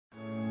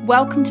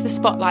Welcome to the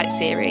Spotlight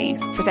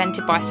series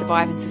presented by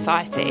Surviving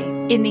Society.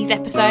 In these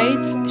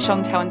episodes,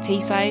 Chantel and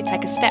Tiso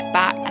take a step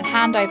back and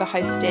hand over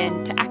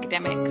hosting to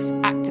academics,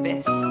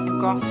 activists and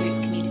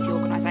grassroots community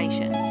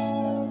organisations.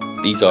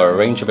 These are a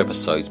range of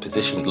episodes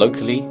positioned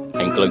locally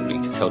and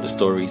globally to tell the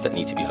stories that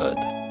need to be heard.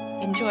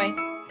 Enjoy.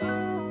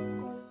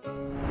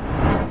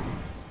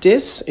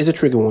 This is a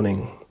trigger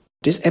warning.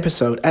 This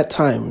episode at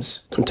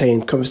times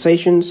contains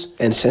conversations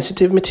and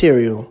sensitive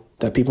material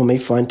that people may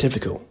find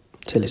difficult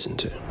to listen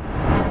to.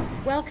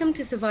 Welcome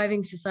to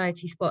Surviving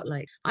Society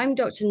Spotlight. I'm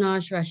Dr.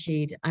 Naj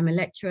Rashid. I'm a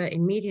lecturer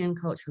in Media and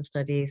Cultural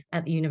Studies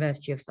at the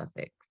University of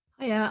Sussex.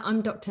 Hiya,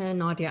 I'm Dr.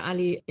 Nadia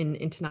Ali in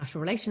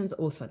International Relations,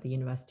 also at the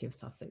University of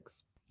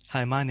Sussex.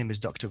 Hi, my name is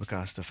Dr.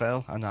 Waqas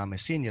Tafel and I'm a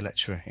senior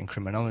lecturer in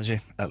criminology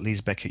at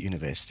Leeds Beckett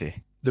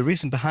University. The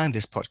reason behind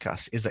this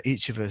podcast is that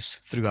each of us,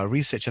 through our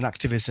research and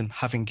activism,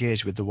 have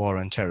engaged with the war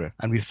on terror,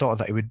 and we thought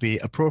that it would be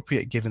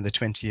appropriate, given the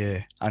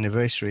 20-year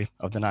anniversary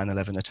of the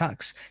 9/11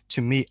 attacks,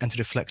 to meet and to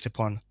reflect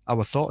upon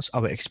our thoughts,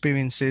 our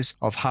experiences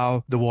of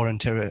how the war on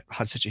terror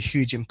had such a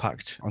huge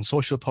impact on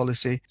social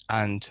policy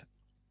and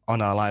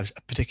on our lives,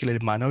 particularly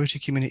minority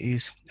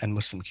communities and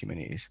Muslim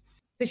communities.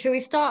 So shall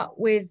we start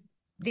with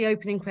the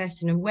opening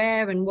question of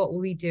where and what were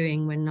we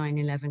doing when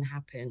 9/11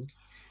 happened?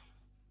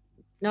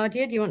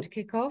 Nadia, do you want to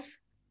kick off?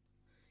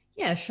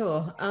 Yeah,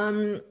 sure.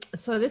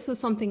 So this was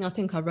something I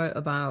think I wrote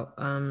about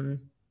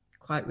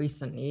quite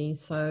recently.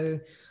 So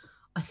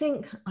I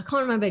can't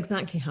remember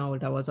exactly how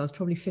old I was. I was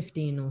probably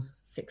 15 or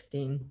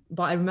 16,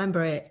 but I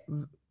remember it.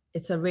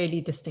 It's a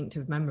really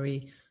distinctive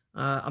memory.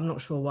 I'm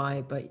not sure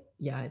why, but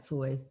yeah, it's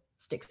always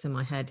sticks in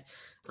my head.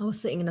 I was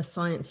sitting in a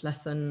science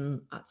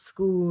lesson at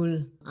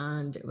school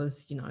and it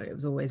was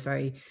always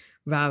very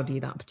rowdy,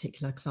 that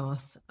particular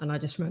class. And I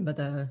just remember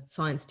the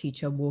science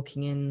teacher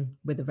walking in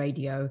with the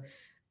radio.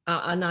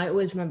 And I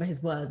always remember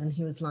his words, and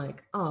he was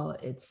like, "Oh,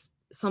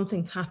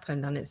 something's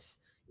happened, and it's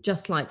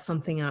just like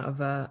something out of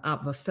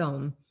a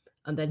film."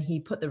 And then he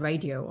put the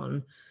radio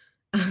on,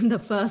 and the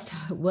first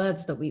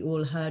words that we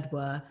all heard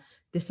were,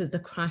 "This is the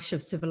crash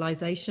of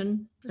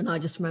civilization." And I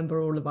just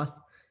remember all of us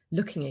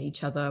looking at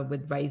each other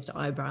with raised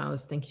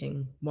eyebrows,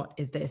 thinking, "What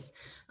is this?"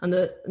 And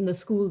the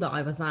school that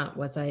I was at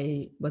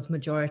was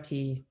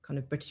majority kind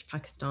of British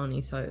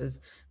Pakistani, so it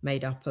was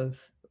made up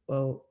of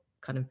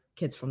kind of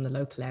kids from the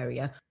local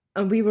area.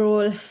 And we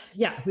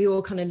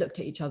all kind of looked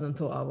at each other and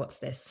thought, "Oh, what's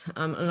this?"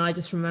 And I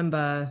just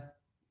remember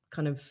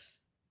kind of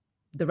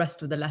the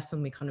rest of the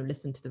lesson, we kind of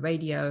listened to the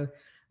radio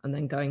and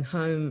then going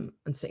home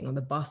and sitting on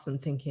the bus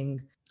and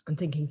thinking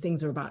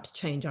things are about to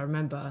change. I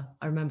remember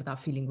that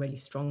feeling really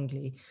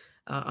strongly.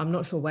 I'm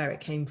not sure where it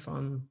came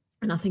from.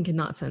 And I think in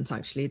that sense,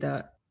 actually,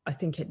 that I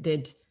think it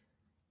did,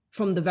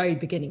 from the very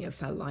beginning, it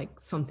felt like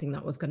something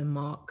that was going to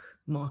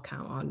mark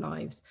out our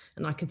lives.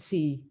 And I could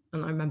see,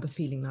 and I remember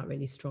feeling that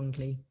really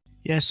strongly.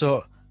 Yeah,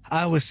 so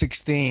I was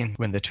 16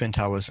 when the Twin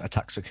Towers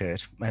attacks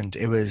occurred, and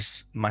it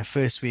was my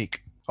first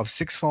week of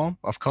sixth form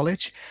of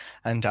college.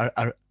 And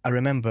I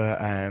remember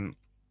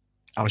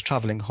I was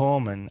traveling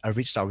home and I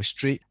reached our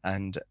street,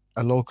 and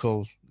a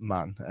local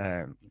man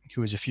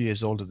who was a few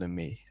years older than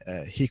me,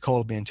 he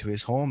called me into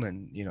his home,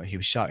 and he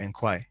was shouting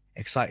quite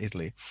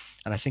excitedly,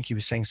 and I think he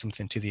was saying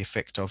something to the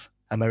effect of,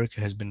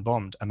 "America has been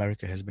bombed,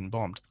 America has been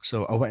bombed."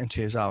 So I went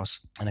into his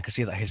house and I could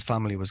see that his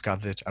family was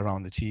gathered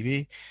around the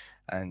TV,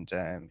 and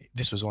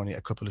this was only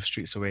a couple of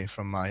streets away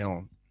from my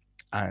own.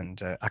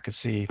 And I could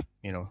see,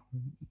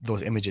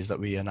 those images that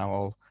we are now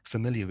all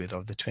familiar with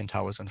of the Twin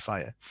Towers on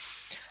fire.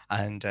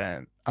 And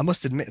I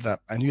must admit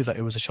that I knew that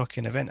it was a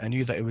shocking event. I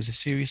knew that it was a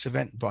serious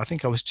event, but I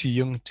think I was too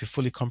young to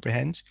fully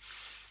comprehend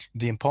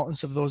the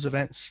importance of those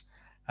events.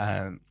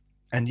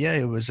 And yeah,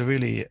 it was a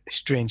really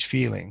strange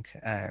feeling.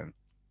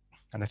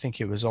 And I think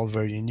it was all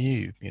very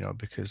new,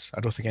 because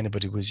I don't think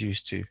anybody was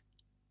used to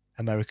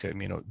America,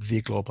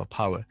 the global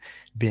power,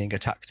 being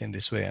attacked in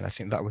this way. And I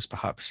think that was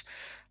perhaps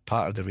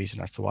part of the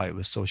reason as to why it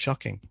was so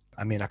shocking.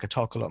 I mean, I could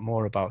talk a lot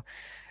more about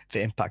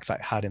the impact that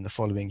it had in the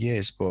following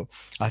years, but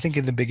I think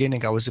in the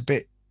beginning I was a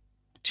bit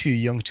too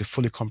young to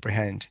fully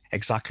comprehend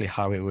exactly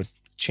how it would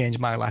change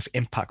my life,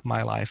 impact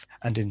my life,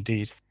 and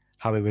indeed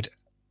how it would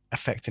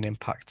affect and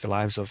impact the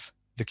lives of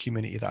the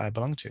community that I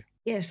belong to.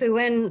 Yeah, so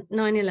when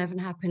 9/11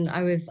 happened,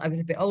 I was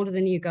a bit older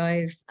than you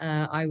guys.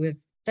 I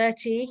was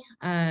 30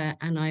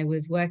 and I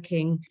was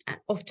working at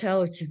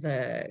Oftel, which is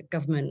a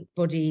government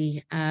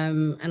body,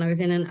 and I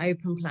was in an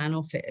open plan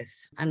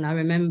office. And I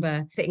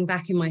remember sitting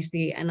back in my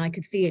seat and I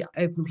could see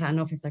open plan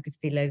office. I could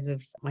see loads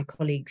of my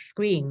colleagues'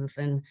 screens.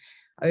 And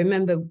I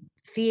remember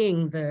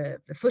seeing the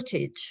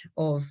footage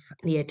of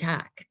the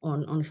attack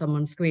on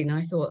someone's screen. And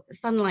I thought,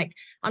 it's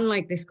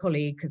unlike this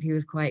colleague, because he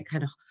was quite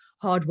kind of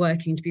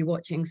hardworking, to be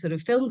watching sort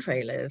of film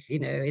trailers,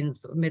 in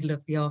sort of middle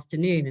of the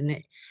afternoon. And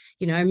it,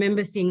 I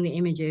remember seeing the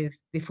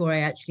images before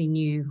I actually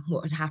knew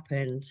what had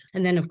happened.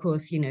 And then, of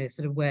course,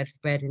 sort of word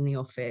spread in the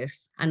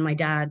office. And my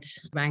dad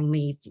rang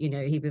me,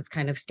 he was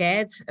kind of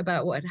scared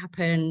about what had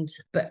happened.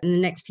 But in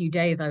the next few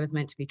days, I was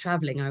meant to be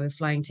traveling. I was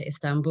flying to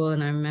Istanbul.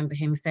 And I remember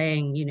him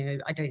saying,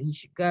 I don't think you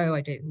should go.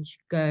 I don't think you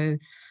should go.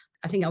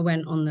 I think I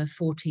went on the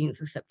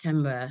 14th of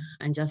September,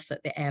 and just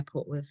that the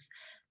airport was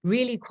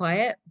really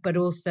quiet, but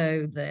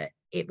also that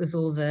it was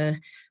all the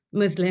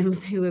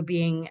Muslims who were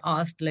being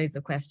asked loads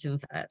of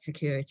questions at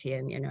security.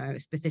 And, I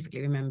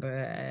specifically remember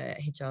a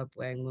hijab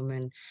wearing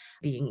woman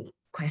being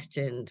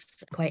questioned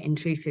quite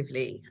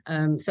intrusively.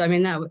 So,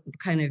 that was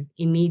kind of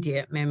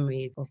immediate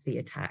memories of the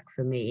attack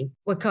for me.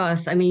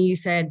 Waqas, you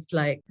said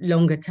like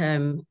longer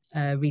term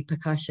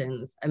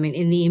repercussions.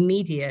 In the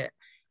immediate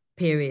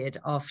period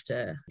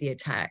after the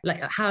attack,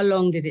 like how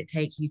long did it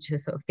take you to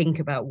sort of think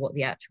about what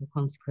the actual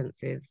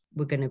consequences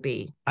were going to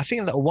be? I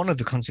think that one of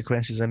the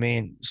consequences,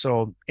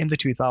 so in the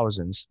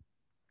 2000s,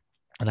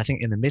 and I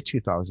think in the mid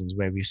 2000s,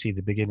 where we see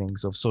the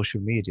beginnings of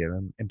social media,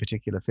 and in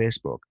particular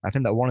Facebook, I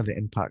think that one of the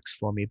impacts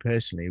for me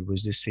personally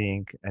was just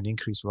seeing an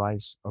increased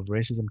rise of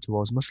racism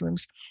towards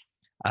Muslims.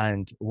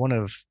 And one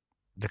of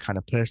the kind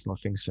of personal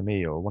things for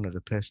me, or one of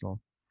the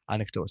personal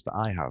anecdotes that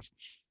I have,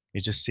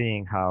 is just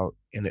seeing how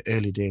in the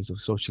early days of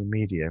social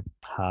media,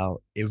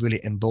 how it really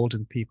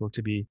emboldened people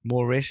to be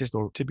more racist,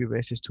 or to be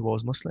racist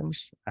towards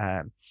Muslims.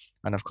 And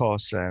of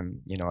course,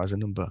 as a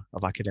number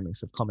of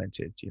academics have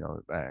commented,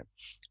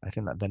 I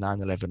think that the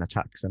 9/11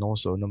 attacks and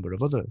also a number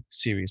of other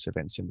serious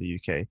events in the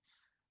UK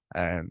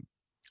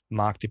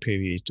marked the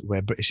period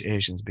where British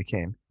Asians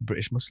became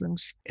British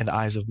Muslims in the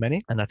eyes of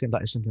many. And I think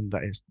that is something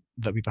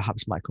that we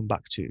perhaps might come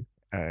back to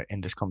in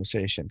this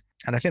conversation.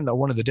 And I think that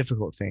one of the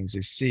difficult things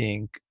is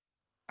seeing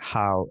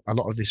how a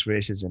lot of this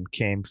racism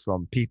came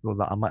from people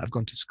that I might have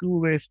gone to school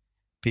with,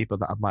 people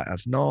that I might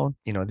have known.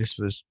 This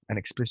was an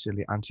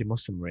explicitly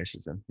anti-Muslim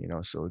racism,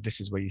 so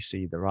this is where you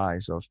see the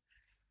rise of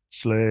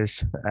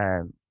slurs,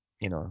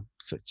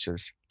 such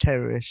as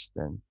terrorist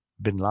and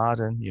Bin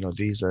Laden.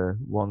 These are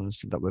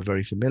ones that were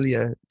very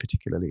familiar,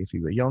 particularly if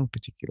you were young,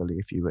 particularly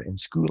if you were in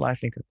school, I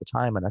think, at the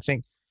time. And I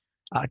think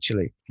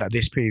actually that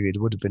this period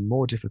would have been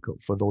more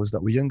difficult for those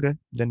that were younger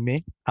than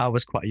me. I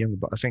was quite young,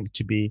 but I think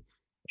to be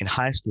in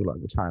high school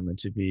at the time and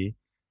to be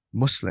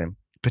Muslim,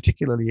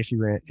 particularly if you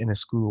were in a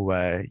school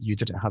where you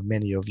didn't have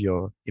many of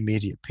your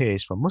immediate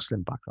peers from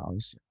Muslim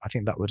backgrounds, I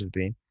think that would have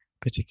been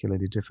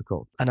particularly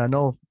difficult. And I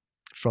know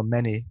from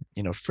many,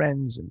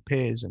 friends and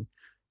peers and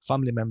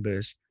family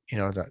members,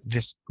 that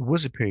this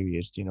was a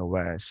period,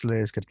 where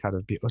slurs could kind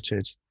of be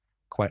uttered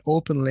quite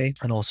openly.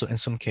 And also in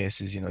some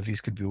cases,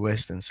 these could be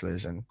worse than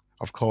slurs. And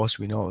of course,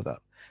 we know that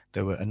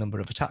there were a number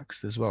of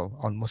attacks as well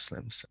on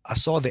Muslims. I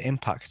saw the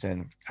impact,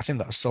 and I think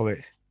that I saw it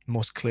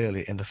most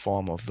clearly in the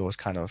form of those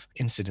kind of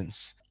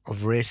incidents of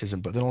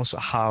racism, but then also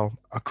how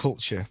a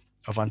culture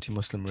of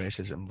anti-Muslim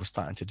racism was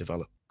starting to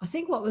develop. I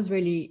think what was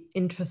really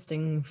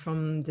interesting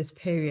from this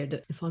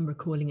period, if I'm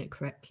recalling it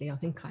correctly, I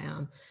think I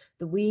am,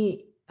 that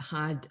we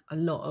had a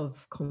lot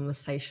of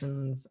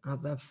conversations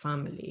as a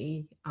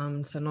family,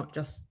 so not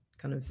just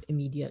kind of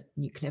immediate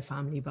nuclear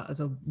family, but as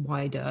a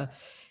wider,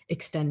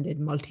 extended,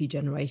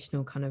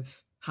 multi-generational kind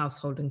of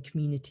household and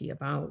community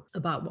about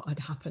what had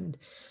happened.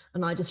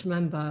 And I just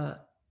remember,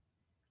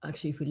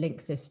 actually, if we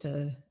link this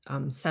to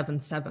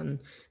 7/7,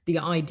 the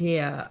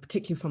idea,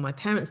 particularly from my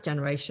parents'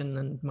 generation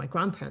and my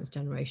grandparents'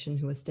 generation,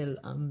 who were still,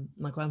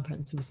 my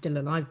grandparents who were still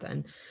alive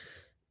then,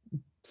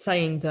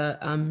 saying that,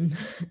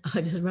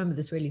 I just remember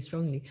this really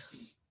strongly,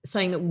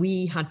 saying that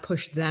we had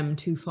pushed them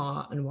too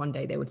far and one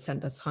day they would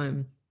send us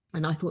home.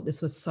 And I thought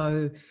this was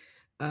so,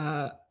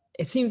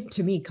 it seemed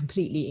to me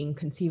completely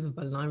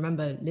inconceivable. And I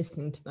remember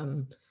listening to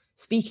them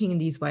speaking in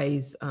these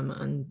ways,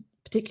 and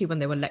particularly when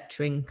they were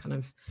lecturing kind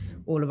of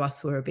all of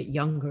us who were a bit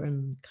younger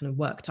and kind of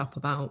worked up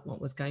about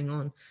what was going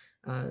on,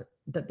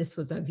 that this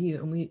was their view.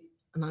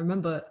 And I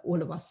remember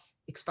all of us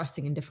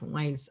expressing in different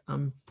ways,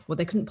 well,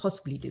 they couldn't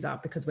possibly do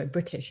that because we're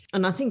British.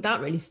 And I think that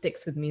really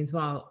sticks with me as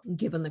well,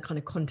 given the kind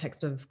of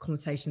context of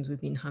conversations we've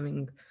been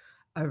having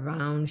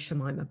around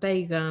Shamima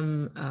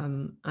Begum,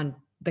 and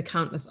the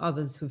countless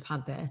others who've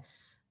had their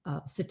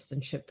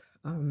citizenship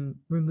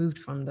removed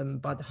from them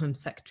by the Home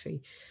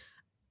Secretary.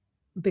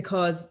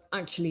 Because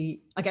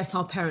actually, I guess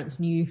our parents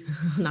knew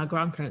and our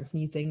grandparents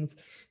knew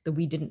things that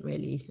we didn't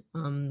really,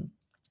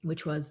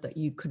 which was that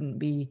you couldn't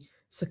be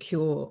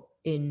secure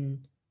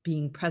in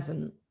being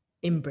present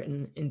in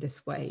Britain in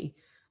this way.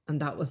 And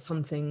that was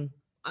something,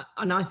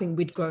 and I think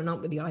we'd grown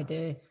up with the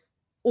idea,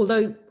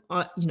 although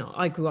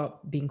I grew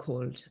up being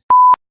called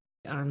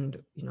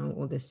and,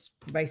 all this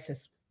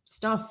racist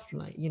stuff,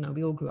 like,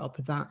 we all grew up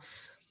with that.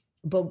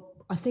 But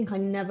I think I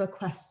never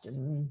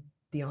questioned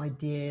the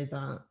idea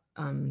that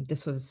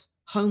this was,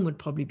 home would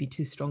probably be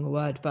too strong a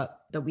word,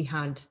 but that we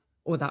had,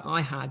 or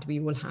that we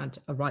all had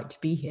a right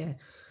to be here.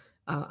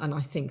 And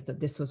I think that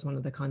this was one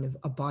of the kind of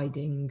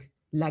abiding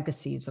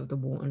legacies of the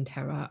war on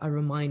terror, a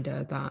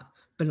reminder that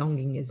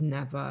belonging is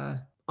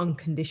never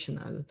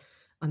unconditional,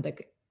 and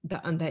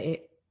that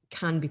it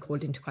can be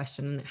called into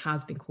question, and it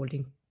has been called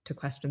into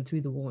question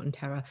through the war on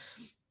terror.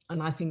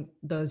 And I think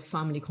those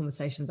family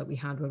conversations that we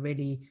had were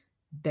really,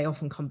 they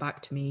often come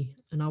back to me,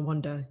 and I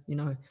wonder,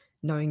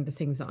 knowing the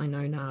things that I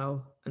know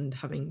now and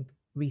having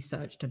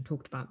researched and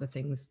talked about the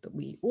things that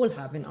we all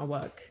have in our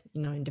work,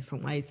 in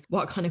different ways,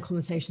 what kind of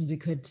conversations we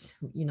could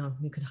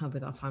have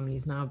with our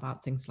families now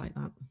about things like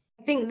that.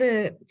 think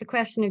the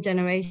question of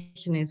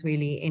generation is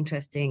really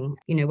interesting.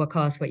 You know,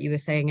 Waqas, what you were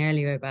saying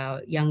earlier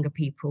about younger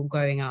people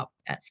growing up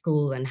at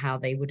school and how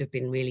they would have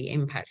been really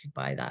impacted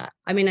by that.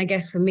 I mean, I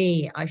guess for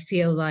me, I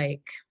feel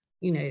like,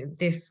 you know,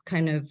 this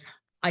kind of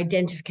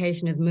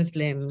identification of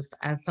Muslims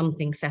as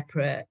something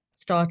separate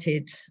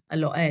started a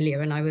lot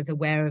earlier, and I was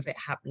aware of it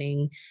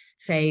happening,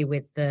 say,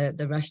 with the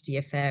Rushdie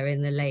affair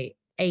in the late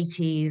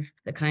 80s,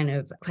 the kind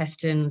of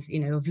questions, you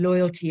know, of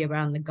loyalty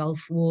around the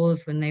Gulf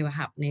Wars when they were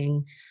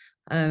happening.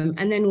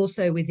 And then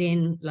also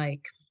within,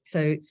 like,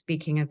 so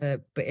speaking as a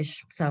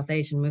British South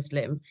Asian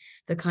Muslim,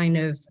 the kind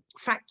of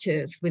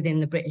fractures within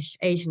the British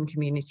Asian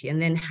community,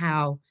 and then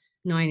how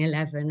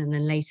 9/11 and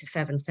then later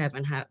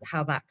 7/7,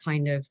 how that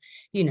kind of,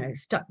 you know,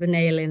 stuck the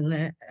nail in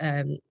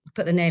the,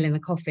 put the nail in the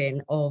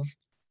coffin of,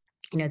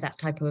 you know, that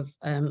type of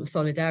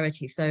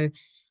solidarity. So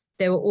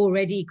there were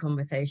already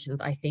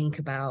conversations, I think,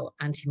 about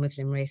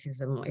anti-Muslim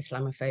racism or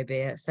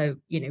Islamophobia. So,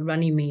 you know,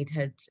 Runnymede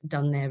had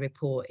done their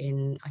report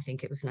in, I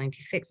think it was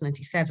 96,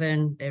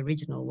 97, the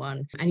original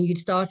one. And you'd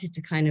started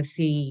to kind of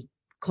see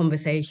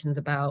conversations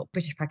about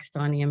British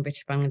Pakistani and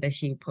British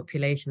Bangladeshi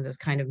populations as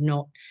kind of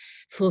not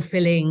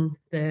fulfilling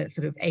the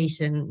sort of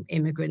Asian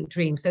immigrant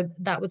dream. So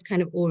that was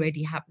kind of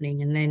already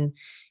happening. And then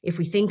if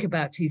we think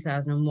about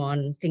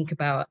 2001, think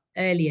about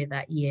earlier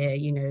that year,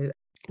 you know,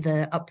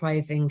 the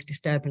uprisings,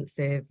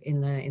 disturbances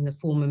in the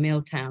former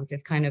mill towns,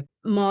 this kind of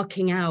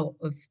marking out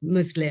of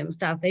Muslims,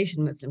 South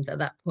Asian Muslims at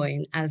that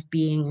point as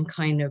being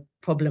kind of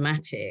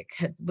problematic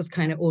was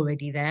kind of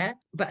already there.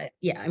 But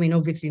yeah, I mean,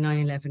 obviously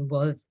 9/11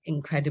 was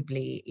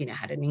incredibly, you know,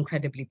 had an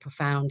incredibly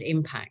profound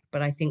impact.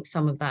 But I think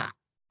some of that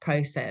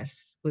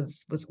process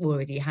was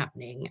already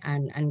happening.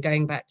 And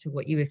going back to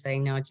what you were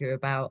saying, Nadia,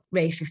 about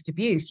racist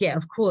abuse, yeah,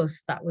 of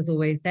course that was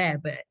always there,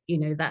 but you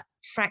know, that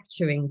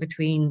fracturing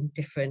between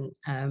different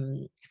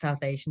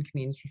South Asian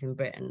communities in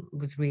Britain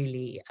was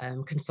really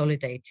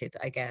consolidated,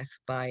 I guess,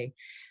 by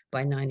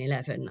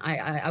 9/11.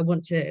 I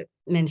want to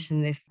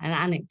mention an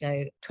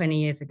anecdote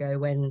 20 years ago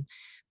when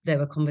there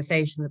were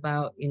conversations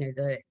about, you know,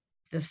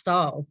 the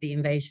start of the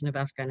invasion of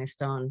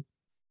Afghanistan.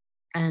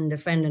 And a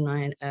friend and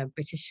I, a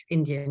British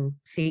Indian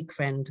Sikh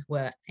friend,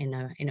 were in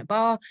a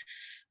bar,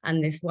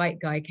 and this white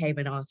guy came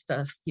and asked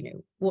us, you know,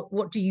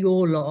 what do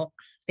your lot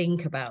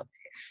think about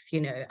this,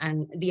 you know?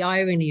 And the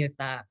irony of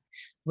that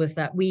was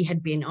that we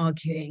had been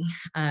arguing.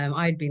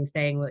 I'd been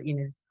saying, well, you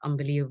know, it's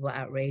unbelievable,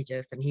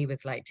 outrageous, and he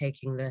was like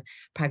taking the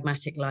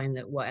pragmatic line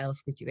that what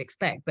else would you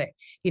expect? But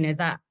you know,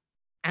 that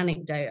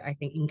anecdote, I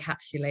think,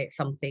 encapsulates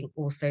something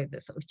also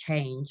that sort of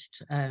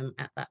changed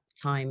at that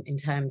time in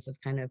terms of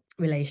kind of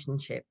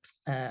relationships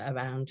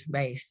around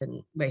race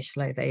and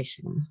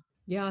racialization.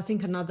 Yeah, I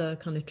think another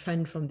kind of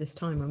trend from this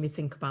time when we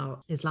think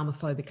about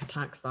Islamophobic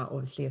attacks, that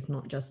obviously is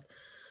not just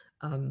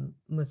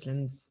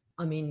Muslims.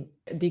 I mean,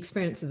 the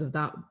experiences of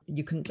that,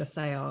 you couldn't just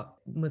say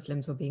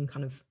Muslims were being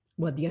kind of,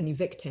 were the only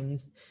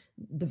victims.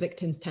 The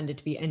victims tended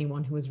to be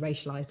anyone who was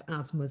racialized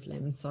as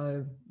Muslim.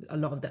 So a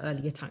lot of the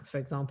early attacks, for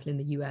example, in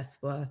the US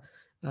were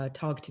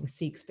targeting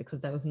Sikhs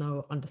because there was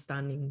no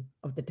understanding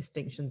of the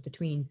distinctions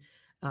between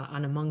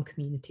and among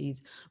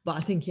communities. But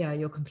I think, yeah,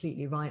 you're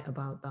completely right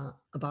about that,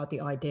 about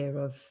the idea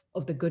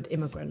of the good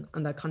immigrant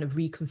and that kind of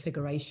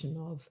reconfiguration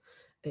of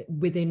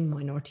within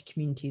minority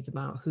communities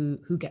about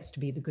who gets to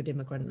be the good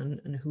immigrant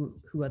and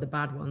who are the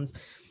bad ones.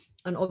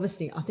 And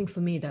obviously, I think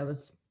for me, there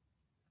was,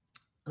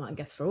 I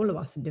guess for all of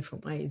us in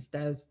different ways,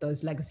 there's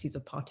those legacies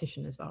of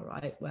partition as well,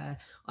 right? Where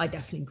I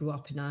definitely grew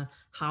up in a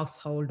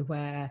household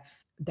where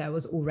there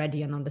was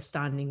already an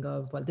understanding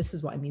of, well, this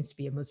is what it means to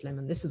be a Muslim,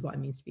 and this is what it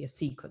means to be a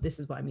Sikh, or this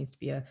is what it means to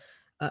be a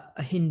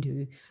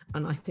Hindu.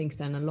 And I think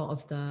then a lot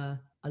of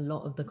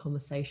the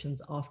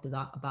conversations after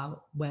that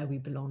about where we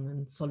belong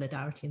and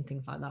solidarity and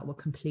things like that were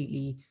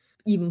completely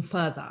even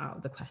further out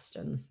of the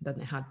question than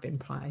they had been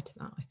prior to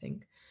that, I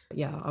think. But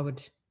yeah, I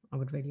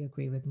would really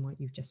agree with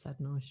what you've just said,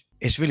 Naj.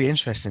 It's really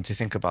interesting to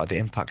think about the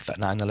impact that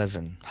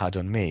 9/11 had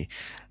on me,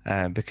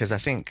 because I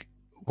think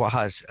what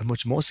had a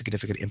much more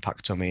significant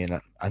impact on me,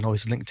 and I know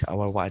it's linked to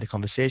our wider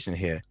conversation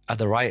here, are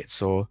the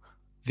riots or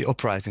the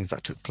uprisings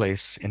that took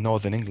place in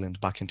Northern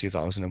England back in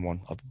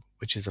 2001,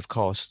 which is, of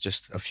course,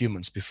 just a few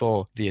months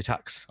before the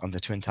attacks on the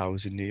Twin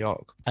Towers in New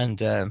York. And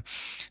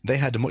they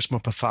had a much more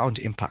profound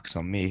impact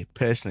on me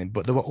personally,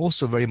 but they were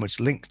also very much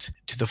linked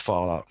to the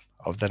fallout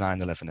of the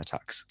 9/11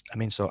 attacks. I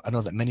mean, so I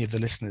know that many of the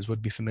listeners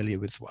would be familiar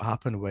with what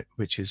happened,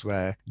 which is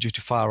where, due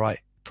to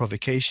far-right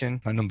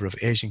provocation, a number of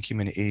Asian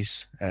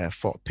communities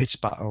fought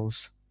pitched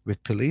battles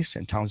with police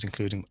in towns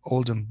including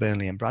Oldham,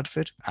 Burnley and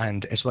Bradford.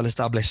 And it's well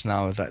established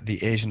now that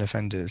the Asian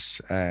offenders,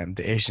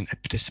 the Asian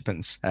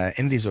participants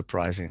in these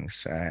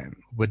uprisings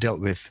were dealt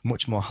with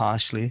much more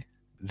harshly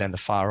than the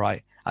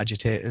far-right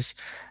agitators.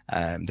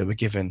 They were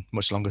given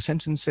much longer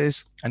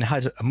sentences, and it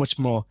had a much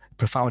more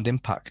profound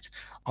impact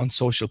on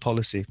social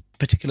policy,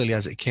 particularly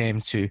as it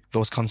came to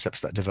those concepts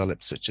that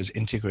developed, such as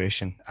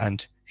integration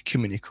and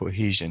community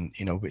cohesion,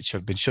 you know, which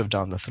have been shoved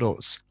down the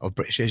throats of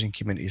British Asian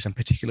communities and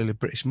particularly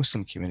British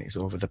Muslim communities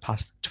over the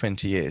past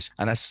 20 years.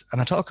 And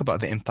I talk about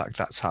the impact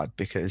that's had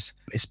because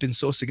it's been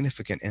so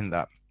significant in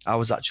that I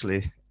was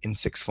actually in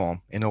sixth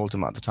form in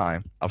Oldham at the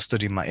time. I was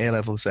studying my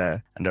A-levels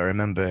there, and I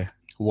remember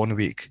 1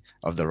 week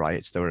of the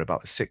riots, there were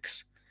about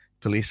 6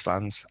 police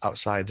vans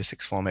outside the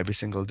sixth form every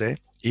single day,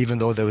 even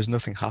though there was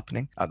nothing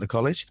happening at the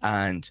college.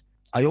 And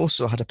I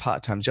also had a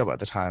part-time job at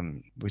the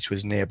time, which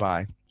was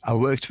nearby. I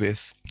worked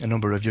with a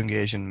number of young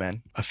Asian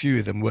men. A few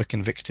of them were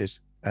convicted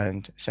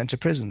and sent to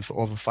prison for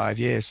over 5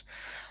 years.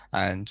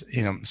 And,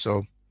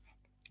 so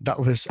that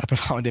was a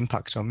profound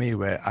impact on me,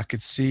 where I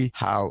could see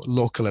how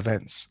local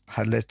events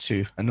had led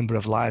to a number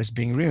of lives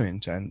being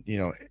ruined. And,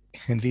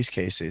 in these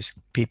cases,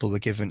 people were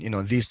given,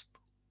 these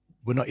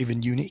were not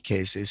even unique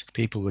cases.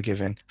 People were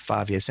given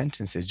 5-year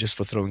sentences just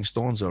for throwing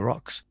stones or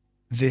rocks.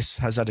 This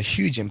has had a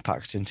huge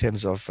impact in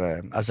terms of,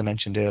 as I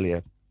mentioned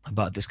earlier,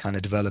 about this kind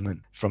of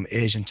development from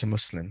Asian to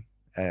Muslim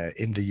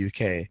in the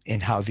UK,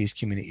 in how these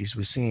communities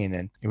were seen.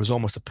 And it was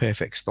almost a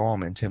perfect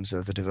storm in terms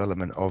of the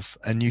development of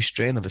a new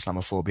strain of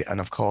Islamophobia. And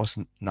of course,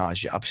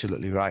 Naj, you're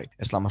absolutely right.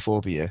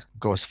 Islamophobia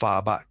goes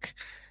far back,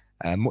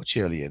 much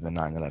earlier than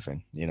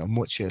 9/11,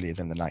 much earlier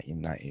than the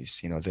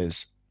 1990s.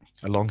 There's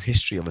a long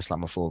history of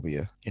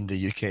Islamophobia in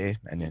the UK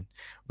and in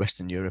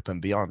Western Europe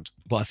and beyond.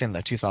 But I think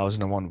that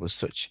 2001 was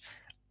such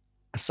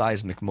a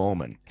seismic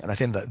moment. And I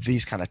think that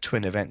these kind of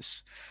twin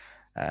events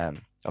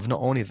of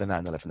not only the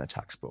 9/11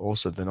 attacks, but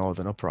also the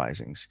Northern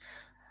uprisings,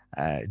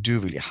 do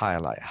really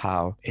highlight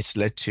how it's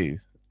led to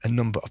a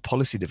number of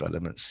policy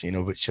developments,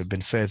 which have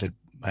been furthered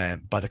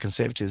by the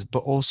Conservatives, but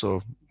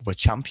also were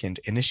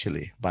championed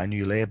initially by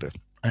New Labour,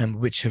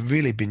 which have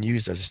really been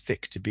used as a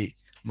stick to beat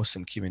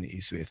Muslim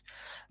communities with.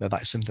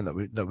 That's something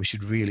that we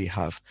should really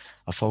have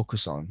a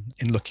focus on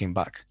in looking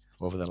back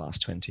over the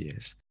last 20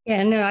 years.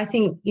 Yeah, no, I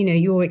think,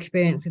 your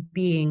experience of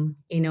being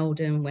in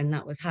Oldham when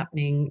that was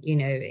happening,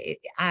 it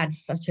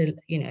adds such a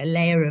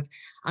layer of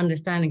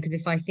understanding. Because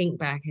if I think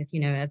back as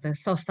a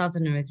soft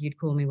southerner, as you'd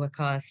call me,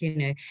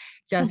 Waqas,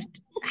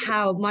 just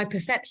how my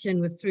perception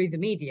was through the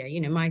media,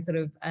 my sort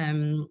of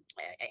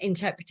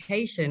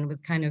interpretation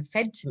was kind of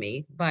fed to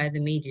me via the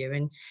media.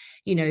 And,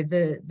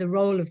 the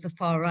role of the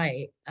far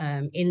right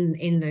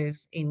in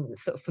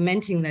sort of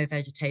fomenting those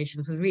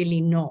agitations was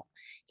really not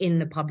in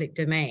the public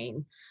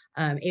domain.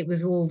 It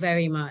was all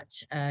very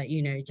much,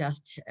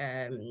 just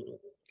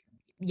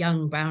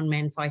young brown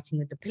men fighting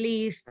with the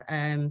police.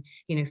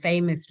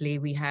 Famously,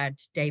 we had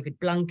David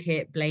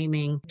Blunkett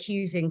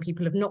accusing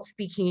people of not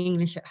speaking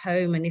English at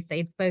home. And if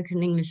they'd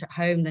spoken English at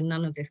home, then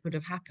none of this would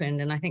have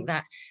happened. And I think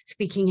that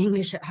speaking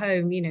English at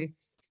home,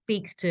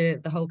 speaks to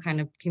the whole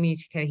kind of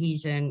community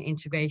cohesion,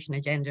 integration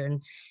agenda.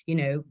 And,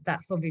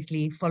 that's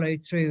obviously followed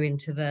through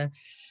into the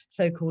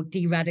so-called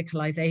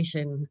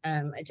de-radicalization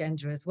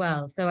agenda as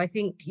well. So I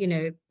think,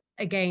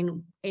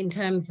 again, in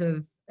terms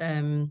of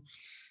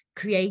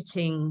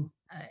creating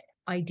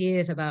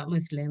ideas about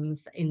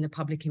Muslims in the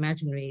public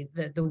imaginary,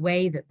 the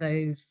way that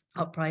those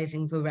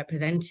uprisings were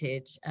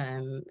represented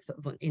sort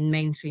of in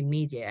mainstream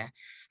media,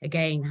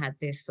 again, had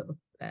this sort of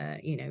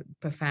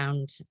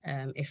profound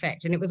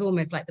effect. And it was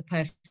almost like the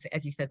perfect,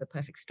 as you said, the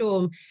perfect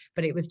storm,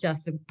 but it was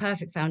just the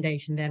perfect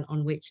foundation then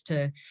on which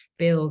to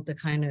build the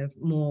kind of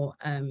more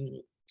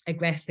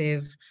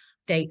aggressive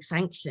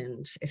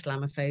state-sanctioned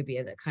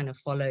Islamophobia that kind of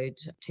followed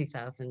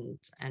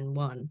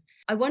 2001.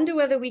 I wonder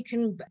whether we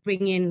can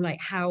bring in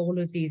how all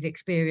of these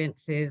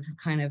experiences have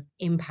kind of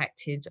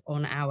impacted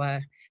on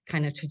our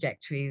kind of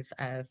trajectories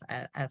as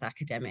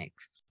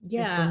academics.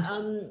 Yeah,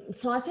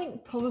 so I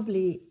think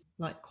probably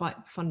quite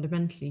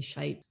fundamentally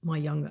shaped my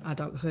young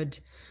adulthood,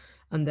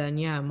 and then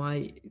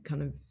my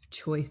kind of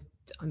choice.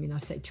 I mean, I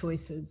say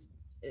choices.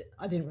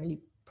 I didn't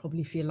really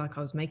probably feel like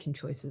I was making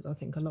choices. I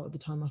think a lot of the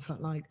time I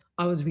felt like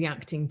I was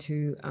reacting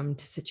to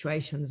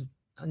situations,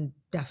 and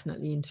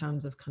definitely in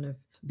terms of kind of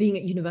being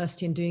at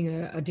university and doing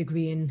a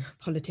degree in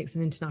politics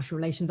and international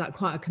relations at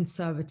quite a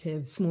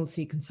conservative, small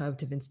c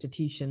conservative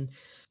institution.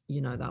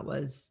 That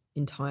was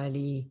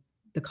entirely,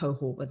 the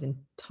cohort was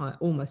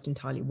almost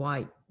entirely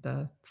white.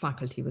 The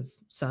faculty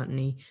was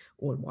certainly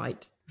all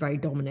white, very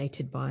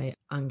dominated by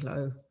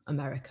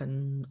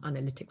Anglo-American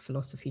analytic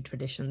philosophy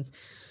traditions,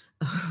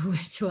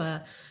 which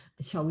were,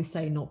 shall we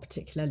say, not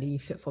particularly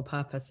fit for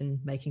purpose in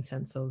making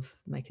sense of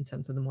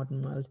the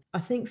modern world. I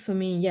think for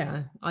me,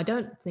 I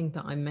don't think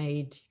that I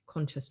made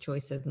conscious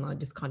choices, and I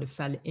just kind of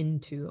fell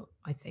into,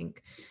 I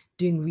think,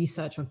 doing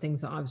research on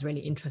things that I was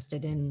really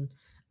interested in.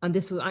 And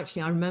this was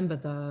actually, I remember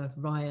the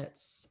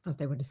riots as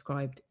they were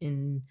described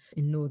in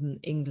Northern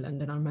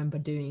England. And I remember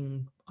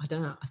doing, I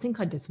think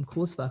I did some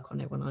coursework on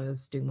it when I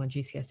was doing my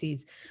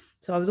GCSEs.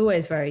 So I was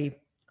always very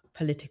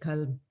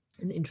political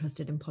and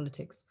interested in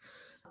politics.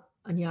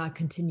 And I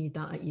continued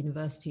that at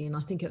university. And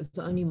I think it was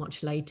only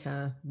much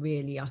later,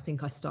 really, I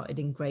think I started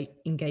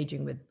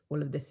engaging with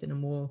all of this in a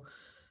more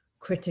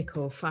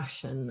critical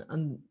fashion.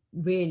 And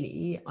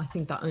really, I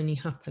think that only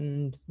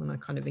happened when I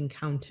kind of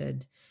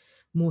encountered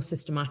more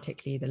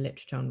systematically the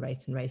literature on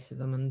race and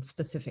racism, and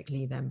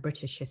specifically then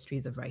British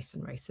histories of race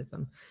and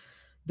racism.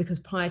 Because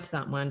prior to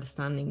that, my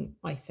understanding,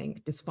 I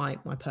think,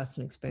 despite my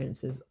personal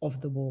experiences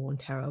of the war on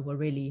terror, were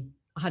really,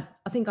 I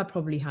think I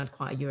probably had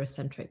quite a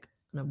Eurocentric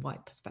and a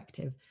white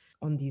perspective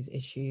on these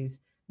issues,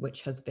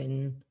 which has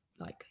been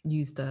like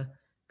used a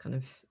kind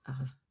of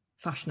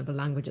fashionable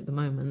language at the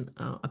moment.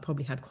 I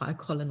probably had quite a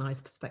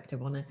colonized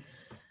perspective on it.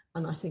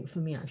 And I think for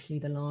me, actually,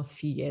 the last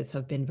few years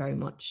have been very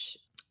much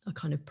a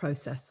kind of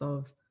process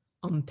of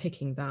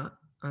unpicking that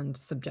and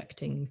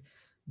subjecting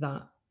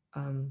that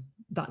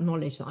that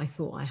knowledge that I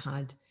thought I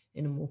had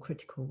in a more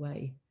critical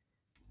way.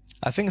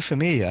 I think for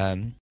me,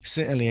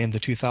 certainly in the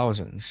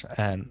 2000s,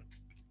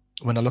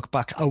 when I look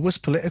back, I was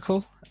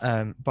political,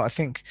 but I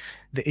think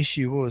the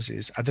issue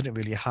is I didn't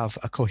really have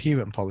a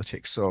coherent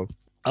politics. So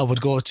I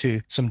would go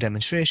to some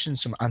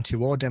demonstrations, some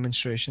anti-war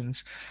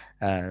demonstrations.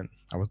 I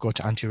would go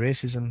to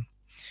anti-racism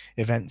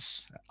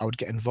events. I would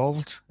get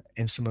involved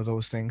in some of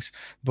those things,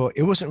 but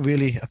it wasn't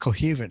really a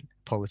coherent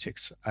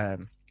politics,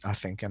 I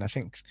think. And I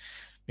think,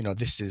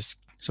 this is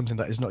something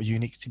that is not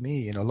unique to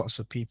me. Lots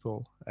of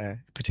people,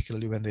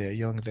 particularly when they are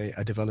young, they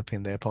are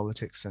developing their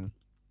politics and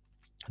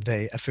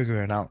they are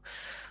figuring out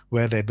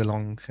where they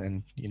belong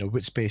and,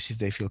 which spaces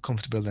they feel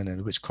comfortable in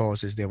and which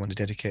causes they want to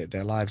dedicate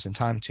their lives and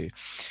time to.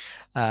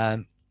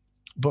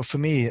 But for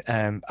me,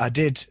 I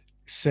did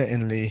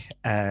certainly,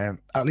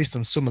 at least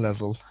on some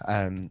level,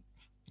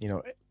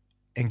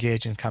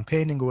 engage in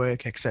campaigning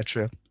work,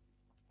 etc.,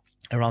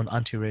 around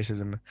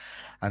anti-racism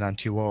and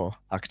anti-war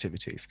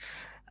activities.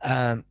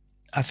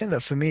 I think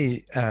that for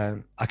me,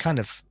 I kind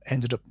of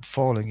ended up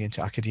falling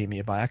into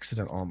academia by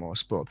accident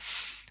almost, but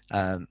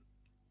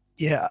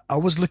I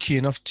was lucky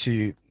enough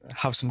to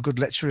have some good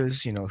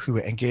lecturers, who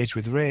were engaged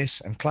with race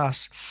and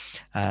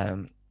class.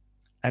 And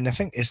I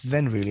think it's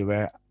then really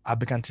where I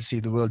began to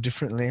see the world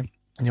differently,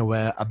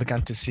 where I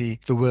began to see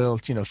the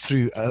world,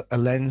 through a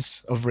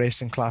lens of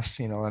race and class,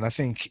 and I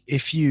think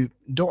if you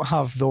don't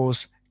have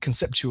those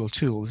conceptual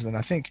tools, then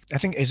I think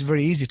it's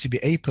very easy to be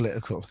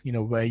apolitical,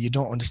 where you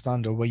don't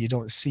understand or where you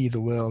don't see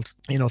the world,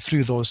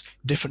 through those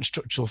different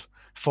structural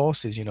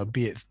forces,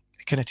 be it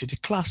connected to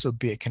class or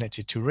be it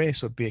connected to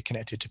race or be it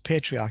connected to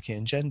patriarchy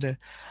and gender.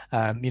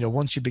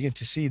 Once you begin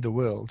to see the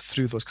world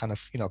through those kind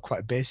of,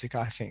 quite basic,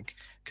 I think,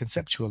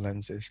 conceptual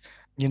lenses,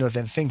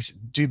 then things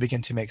do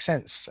begin to make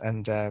sense.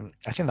 And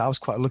I think that I was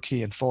quite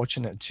lucky and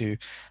fortunate to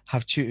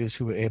have tutors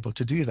who were able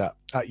to do that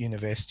at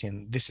university.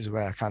 And this is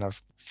where I kind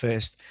of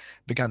first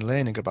began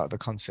learning about the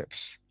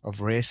concepts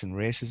of race and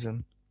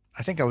racism.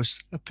 I think I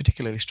was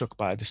particularly struck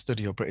by the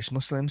study of British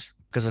Muslims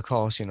because, of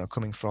course,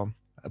 coming from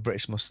a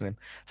British Muslim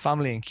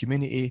family and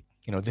community,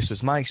 this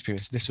was my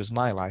experience, this was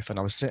my life, and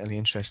I was certainly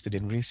interested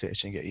in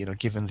researching it,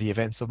 given the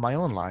events of my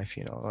own life.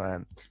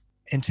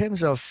 In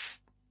terms of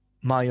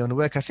my own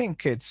work, I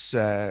think it's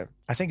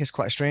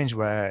quite strange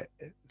where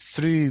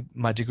through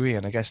my degree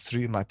and I guess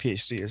through my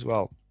PhD as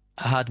well,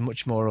 I had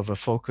much more of a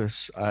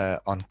focus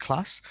on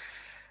class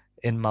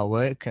in my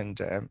work, and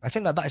I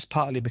think that is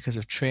partly because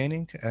of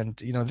training. And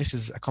this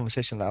is a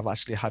conversation that I've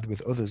actually had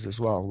with others as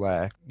well,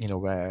 where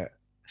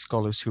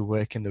scholars who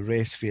work in the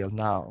race field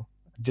now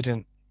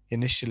didn't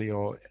initially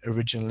or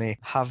originally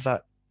have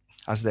that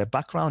as their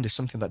background, is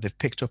something that they've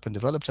picked up and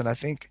developed. And I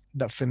think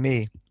that for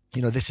me,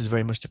 this is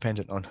very much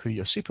dependent on who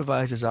your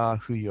supervisors are,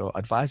 who your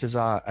advisors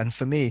are. And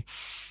for me,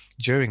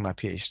 during my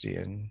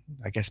PhD, and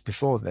I guess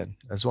before then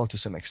as well to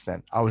some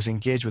extent, I was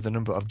engaged with a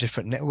number of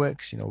different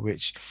networks,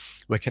 which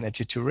were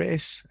connected to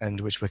race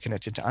and which were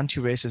connected to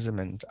anti-racism.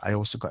 And I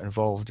also got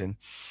involved in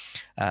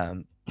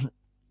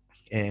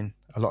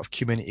a lot of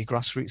community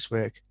grassroots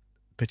work,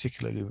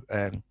 particularly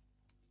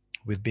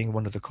with being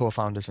one of the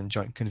co-founders and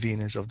joint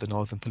conveners of the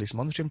Northern Police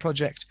Monitoring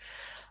Project.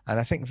 And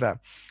I think that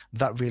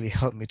really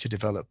helped me to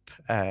develop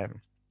a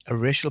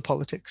racial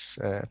politics,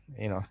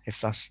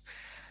 if that's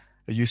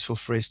a useful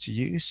phrase to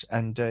use.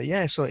 And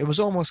so it was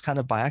almost kind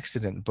of by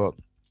accident, but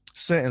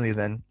certainly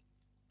then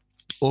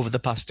over the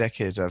past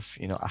decade I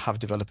have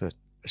developed a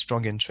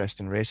strong interest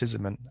in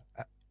racism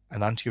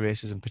and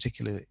anti-racism,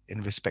 particularly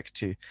in respect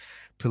to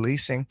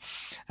policing,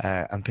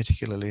 and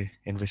particularly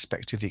in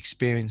respect to the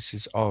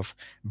experiences of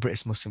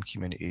British Muslim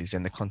communities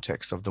in the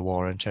context of the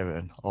war on terror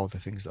and all the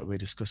things that we're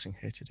discussing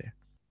here today.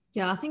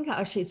 Yeah, I think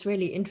actually it's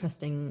really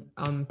interesting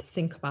to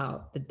think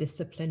about the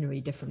disciplinary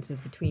differences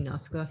between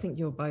us, because I think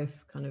you're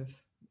both kind of,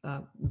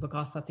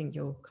 Vikas, I think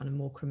you're kind of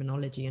more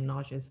criminology and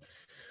Naj is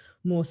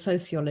more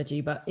sociology,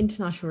 but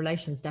international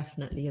relations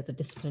definitely as a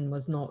discipline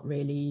was not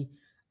really,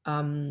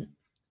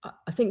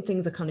 I think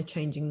things are kind of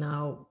changing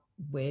now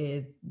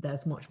with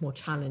there's much more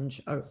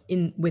challenge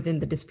within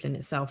the discipline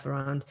itself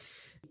around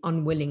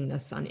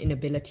unwillingness and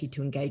inability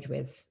to engage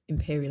with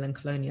imperial and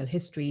colonial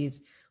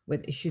histories,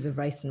 with issues of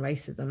race and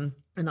racism.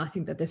 And I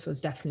think that this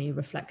was definitely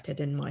reflected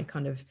in my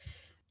kind of,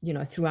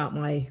 throughout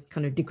my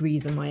kind of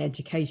degrees and my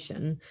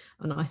education.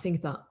 And I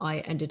think that I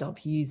ended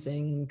up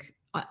using,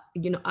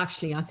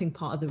 actually, I think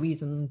part of the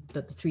reason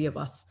that the three of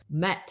us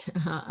met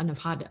and have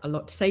had a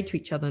lot to say to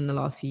each other in the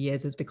last few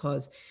years is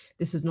because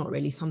this is not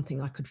really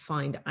something I could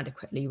find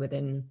adequately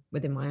within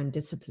my own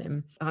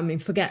discipline. I mean,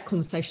 forget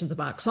conversations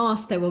about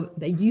class. There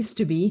used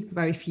to be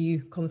very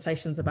few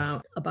conversations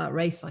about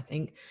race, I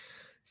think.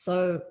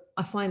 So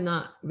I find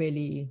that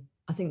really,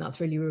 I think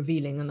that's really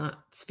revealing, and that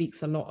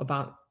speaks a lot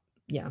about,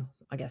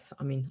 I guess,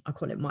 I mean, I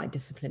call it my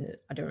discipline.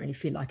 I don't really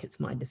feel like it's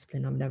my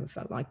discipline. I've never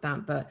felt like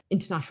that. But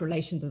international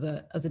relations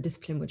as a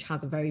discipline which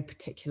has a very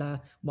particular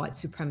white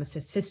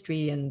supremacist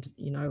history, and,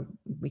 you know,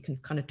 we can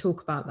kind of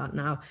talk about that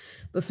now.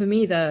 But for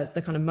me, the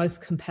kind of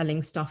most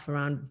compelling stuff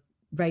around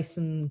race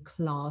and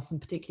class, and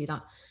particularly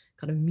that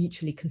kind of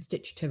mutually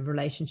constitutive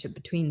relationship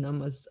between them,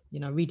 was, you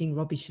know, reading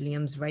Robbie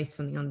Shilliam's Race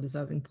and the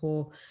Undeserving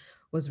Poor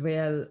was a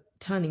real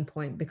turning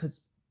point,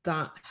 because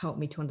that helped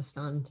me to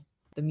understand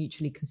the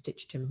mutually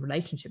constitutive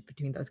relationship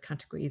between those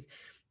categories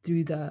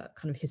through the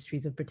kind of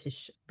histories of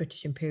British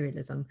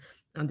imperialism,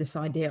 and this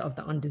idea of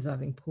the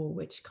undeserving poor,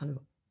 which kind of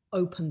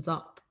opens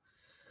up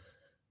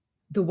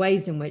the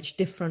ways in which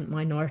different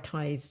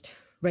minoritized,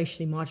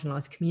 racially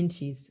marginalized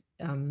communities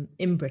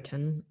in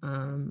Britain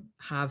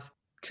have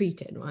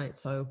treated, right?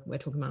 So we're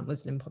talking about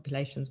Muslim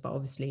populations, but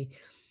obviously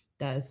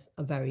there's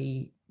a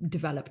very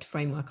developed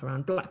framework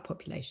around Black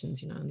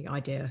populations, you know, and the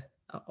idea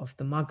of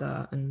the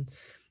mugger, and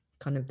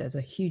kind of there's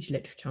a huge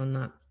literature on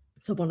that.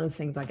 So one of the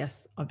things I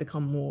guess I've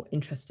become more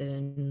interested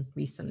in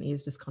recently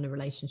is this kind of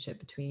relationship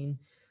between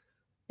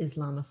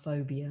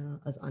Islamophobia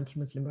as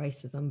anti-Muslim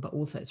racism, but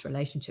also its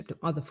relationship to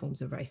other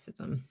forms of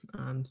racism,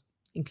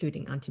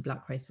 including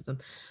anti-Black racism.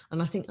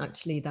 And I think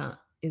actually that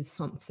is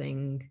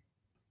something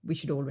we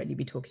should already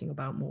be talking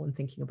about more and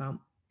thinking about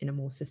in a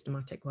more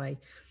systematic way.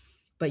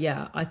 But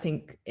yeah, I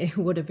think it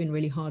would have been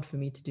really hard for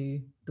me to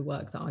do the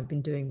work that I've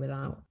been doing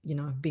without, you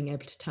know, being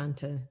able to turn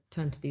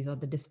to these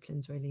other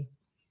disciplines, really.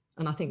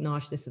 And I think,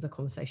 Naj, this is a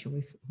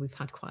conversation we've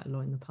had quite a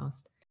lot in the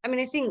past. I mean,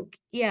 I think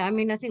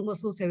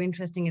what's also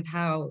interesting is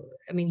how,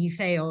 I mean, you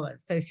say,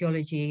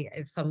 sociology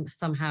is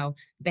somehow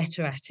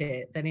better at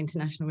it than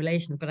international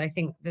relations, but I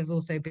think there's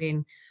also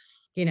been,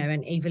 you know,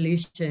 an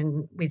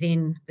evolution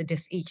within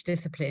each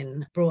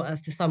discipline brought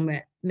us to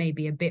somewhere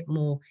maybe a bit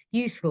more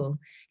useful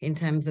in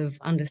terms of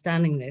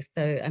understanding this.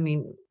 So, I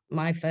mean,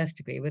 my first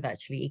degree was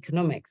actually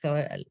economics. So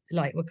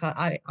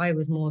I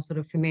was more sort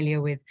of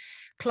familiar with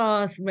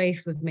class.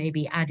 Race was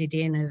maybe added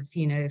in as,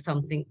 you know,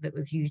 something that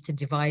was used to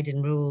divide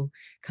and rule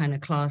kind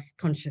of class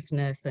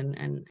consciousness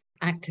and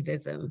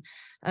activism.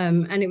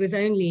 And it was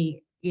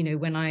only, you know,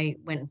 when I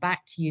went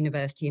back to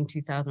university in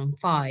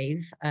 2005,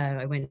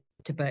 I went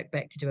to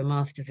Birkbeck to do a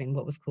master's in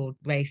what was called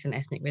race and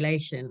ethnic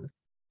relations.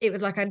 It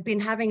was like I'd been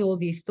having all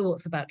these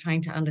thoughts about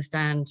trying to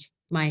understand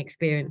my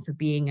experience of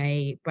being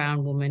a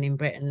brown woman in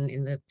Britain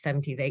in the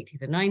 70s,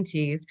 80s and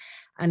 90s.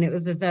 And it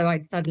was as though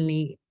I'd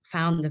suddenly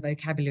found the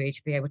vocabulary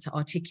to be able to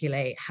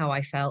articulate how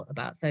I felt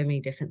about so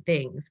many different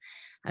things.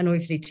 And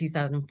obviously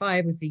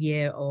 2005 was the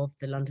year of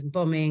the London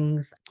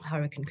bombings,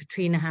 Hurricane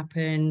Katrina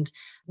happened,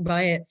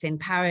 riots in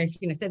Paris,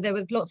 you know, so there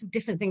was lots of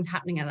different things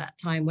happening at that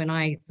time when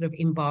I sort of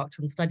embarked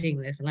on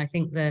studying this. And I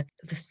think the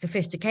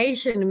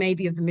sophistication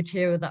maybe of the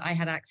material that I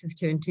had access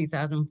to in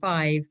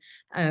 2005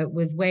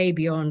 was way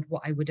beyond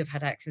what I would have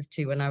had access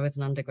to when I was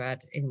an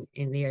undergrad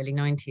in the early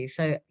 90s.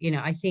 So, you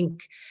know, I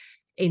think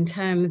in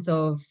terms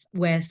of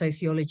where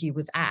sociology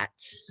was at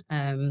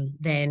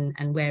then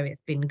and where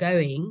it's been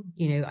going,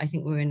 you know, I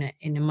think we're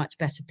in a much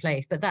better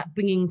place. But that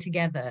bringing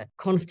together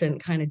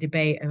constant kind of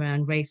debate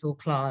around race or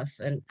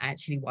class, and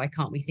actually why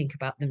can't we think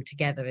about them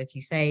together, as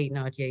you say,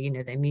 Nadia, you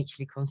know, they're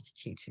mutually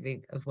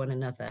constitutive of one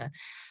another.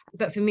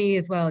 But for me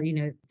as well, you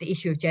know, the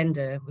issue of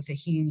gender was a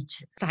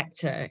huge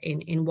factor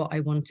in what I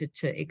wanted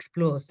to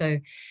explore. So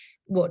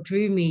what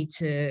drew me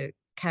to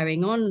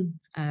carrying on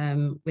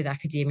with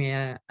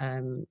academia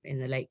in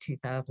the late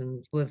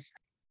 2000s was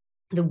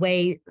the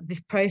way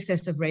this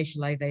process of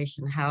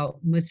racialization, how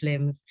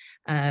Muslims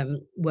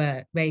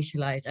were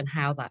racialized and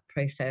how that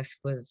process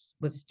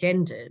was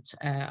gendered.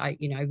 I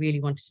really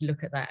wanted to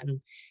look at that, and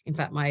in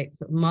fact my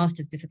sort of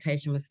master's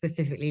dissertation was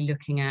specifically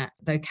looking at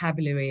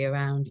vocabulary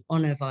around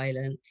honor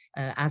violence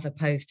as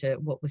opposed to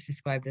what was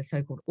described as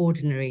so-called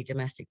ordinary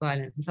domestic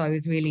violence. And so I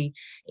was really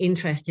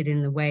interested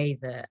in the way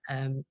that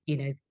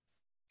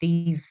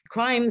these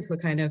crimes were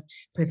kind of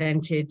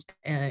presented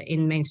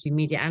in mainstream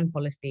media and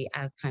policy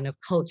as kind of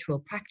cultural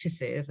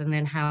practices, and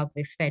then how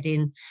this fed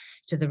in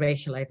to the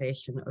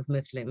racialization of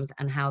Muslims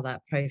and how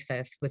that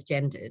process was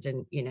gendered.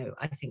 And, you know,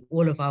 I think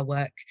all of our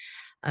work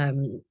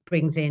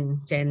brings in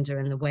gender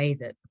and the way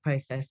that the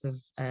process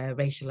of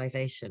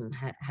racialization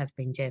has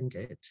been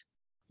gendered.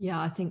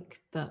 Yeah, I think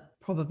that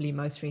probably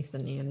most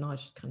recently, and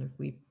Naj, kind of,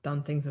 we've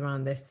done things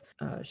around this.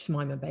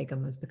 Shamima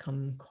Begum has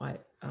become quite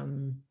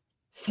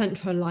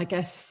central, I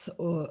guess,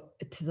 or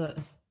to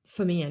the,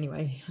 for me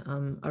anyway,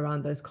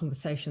 around those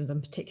conversations.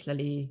 And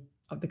particularly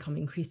I've become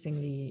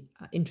increasingly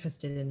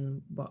interested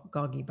in what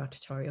Gargi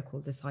Bhattacharya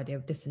calls this idea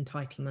of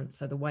disentitlement.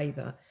 So the way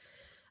that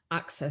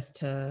access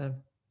to,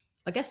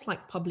 I guess,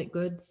 like public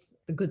goods,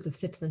 the goods of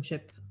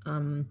citizenship,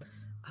 are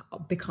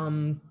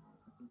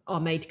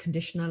made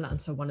conditional. And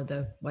so one of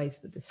the ways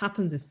that this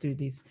happens is through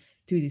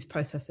these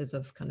processes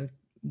of kind of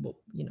what,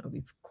 you know,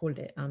 we've called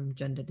it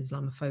gendered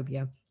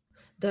Islamophobia.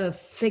 The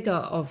figure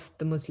of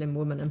the Muslim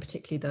woman, and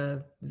particularly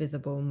the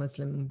visible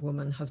Muslim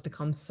woman, has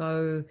become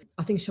so,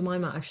 I think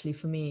Shamima actually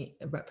for me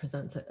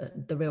represents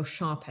the real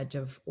sharp edge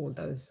of all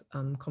those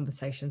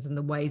conversations, and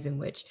the ways in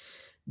which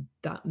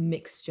that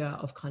mixture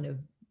of kind of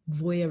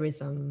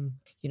voyeurism,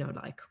 you know,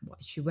 like what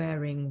is she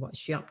wearing, what's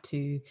she up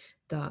to,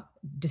 that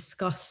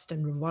disgust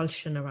and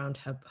revulsion around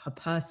her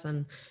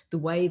person, the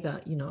way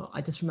that, you know,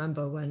 I just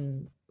remember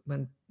when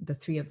the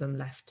three of them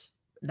left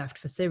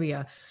for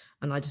Syria,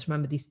 and I just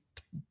remember these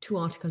two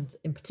articles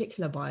in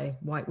particular by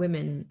white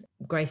women,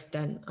 Grace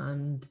Dent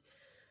and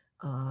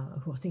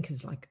who I think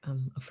is like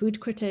a food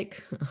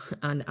critic,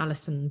 and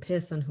Alison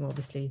Pearson, who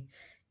obviously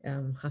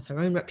has her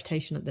own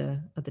reputation at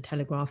the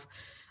Telegraph.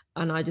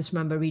 And I just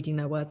remember reading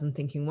their words and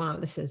thinking, wow,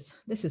 this is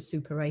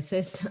super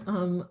racist.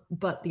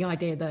 But the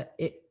idea that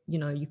it, you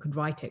know, you could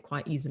write it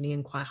quite easily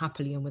and quite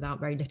happily and without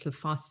very little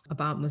fuss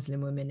about Muslim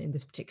women in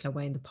this particular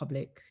way in the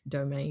public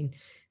domain,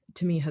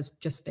 to me has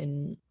just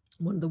been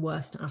one of the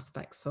worst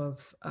aspects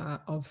of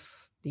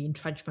the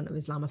entrenchment of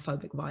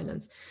Islamophobic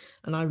violence.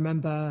 And I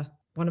remember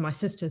one of my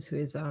sisters who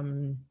is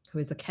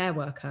a care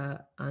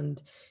worker,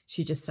 and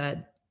she just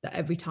said that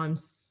every time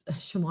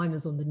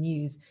Shamaima's on the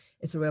news,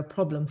 it's a real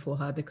problem for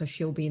her, because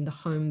she'll be in the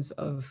homes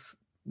of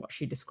what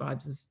she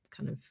describes as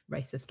kind of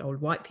racist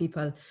old white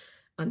people,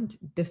 and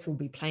this will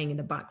be playing in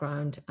the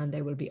background, and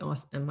they will be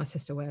asked, and my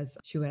sister wears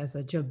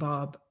a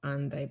jilbab,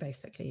 and they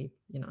basically,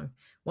 you know,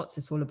 what's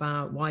this all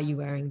about? Why are you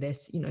wearing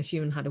this? You know, she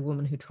even had a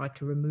woman who tried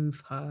to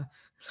remove her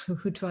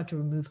jilbab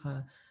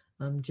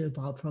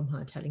from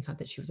her, telling her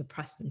that she was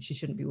oppressed and she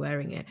shouldn't be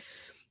wearing it.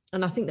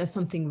 And I think there's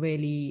something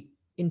really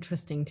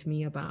interesting to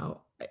me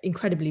about,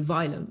 incredibly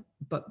violent,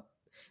 but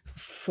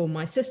for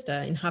my sister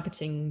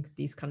inhabiting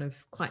these kind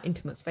of quite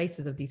intimate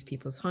spaces of these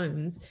people's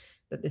homes,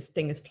 that this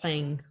thing is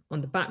playing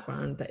on the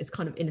background, that is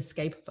kind of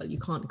inescapable. You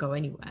can't go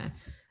anywhere.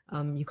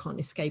 You can't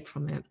escape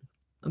from it,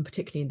 and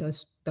particularly in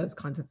those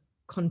kinds of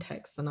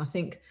contexts. And I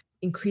think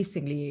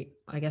increasingly,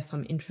 I guess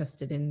I'm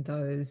interested in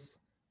those,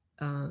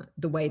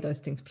 the way those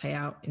things play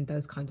out in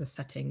those kinds of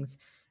settings,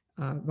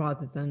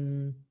 rather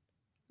than,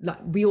 like,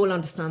 we all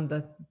understand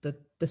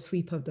the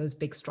sweep of those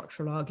big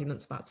structural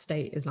arguments about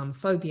state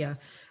Islamophobia,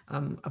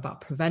 about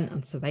prevent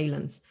and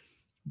surveillance.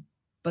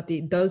 But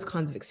those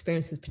kinds of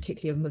experiences,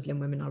 particularly of Muslim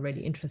women, are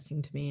really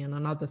interesting to me. And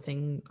another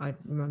thing, I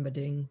remember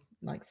doing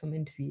like some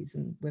interviews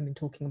and women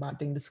talking about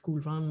doing the school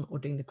run or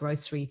doing the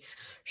grocery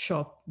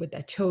shop with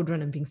their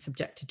children and being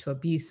subjected to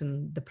abuse,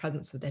 and the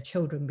presence of their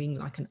children being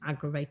like an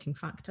aggravating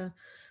factor.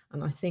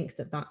 And I think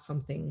that that's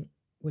something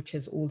which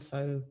is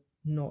also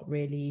not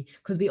really,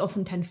 because we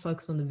often tend to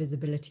focus on the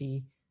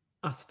visibility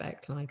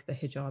aspect, like the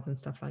hijab and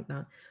stuff like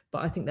that.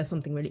 But I think there's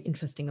something really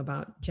interesting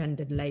about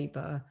gendered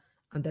labor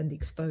and then the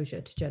exposure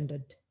to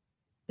gendered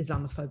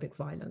Islamophobic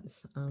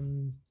violence,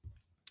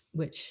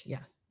 which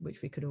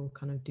we could all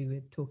kind of do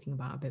with talking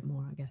about a bit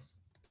more, I guess.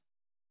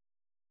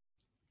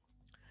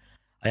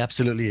 I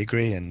absolutely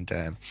agree. And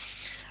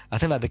I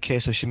think that the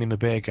case of Shamima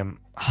Begum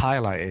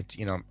highlighted,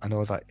 you know, I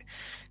know that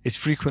it's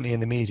frequently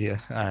in the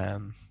media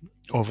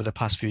over the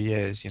past few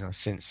years, you know,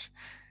 since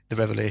the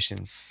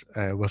revelations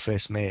were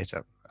first made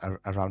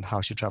around how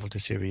she traveled to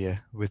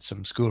Syria with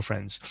some school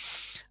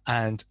friends.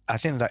 And I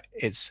think that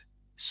it's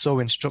so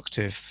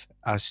instructive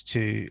as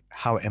to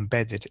how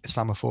embedded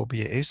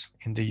Islamophobia is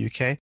in the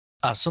UK.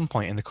 At some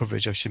point in the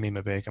coverage of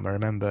Shamima Begum, I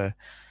remember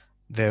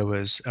there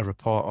was a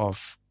report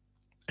of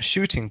a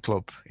shooting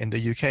club in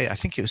the UK. I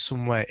think it was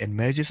somewhere in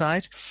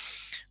Merseyside,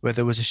 where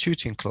there was a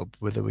shooting club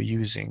where they were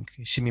using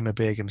Shamima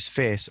Begum's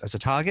face as a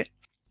target.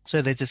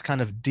 So there's this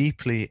kind of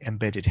deeply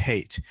embedded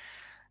hate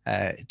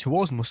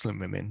towards Muslim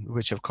women,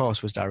 which of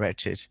course was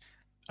directed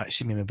at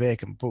Shamima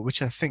Begum, but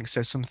which I think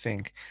says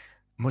something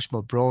much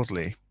more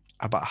broadly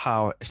about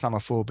how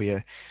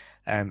Islamophobia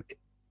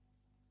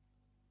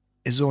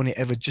is only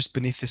ever just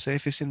beneath the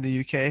surface in the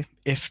UK,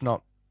 if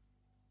not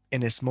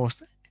in its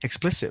most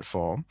explicit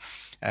form.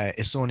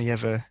 It's only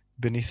ever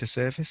beneath the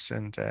surface,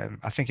 and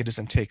I think it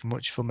doesn't take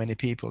much for many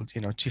people,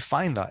 you know, to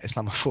find that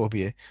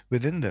Islamophobia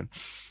within them,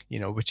 you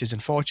know, which is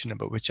unfortunate,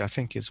 but which I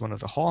think is one of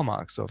the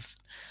hallmarks of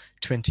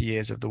 20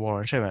 years of the war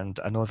on terror. And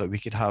I know that we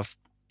could have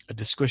a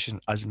discussion,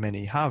 as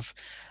many have,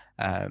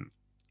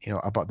 you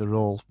know, about the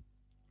role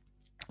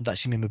that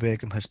Shamima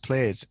Begum has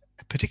played,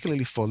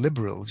 particularly for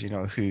liberals, you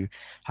know, who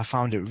have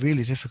found it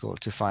really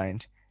difficult to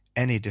find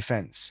any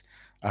defense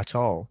at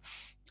all,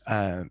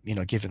 you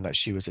know, given that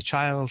she was a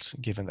child,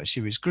 given that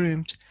she was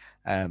groomed.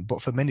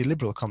 But for many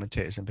liberal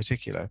commentators in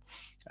particular,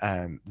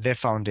 they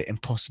found it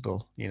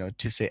impossible, you know,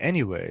 to say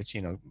any word,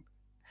 you know,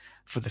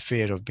 for the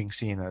fear of being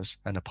seen as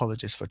an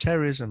apologist for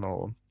terrorism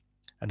or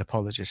an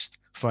apologist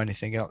for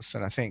anything else.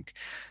 And I think,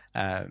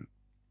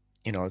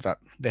 you know, that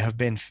there have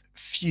been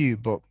few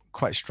but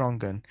quite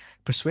strong and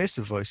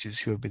persuasive voices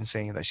who have been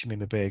saying that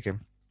Shamima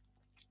Begum,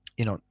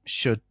 you know,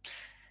 should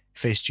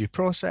face due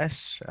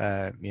process,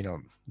 you know,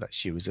 that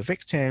she was a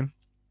victim,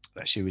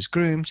 that she was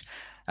groomed.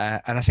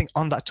 And I think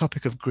on that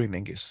topic of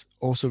grooming, it's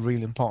also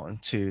really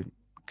important to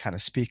kind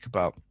of speak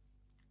about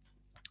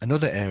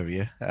another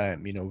area,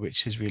 you know,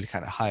 which has really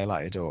kind of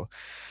highlighted or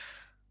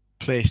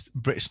placed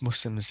British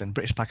Muslims and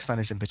British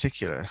Pakistanis in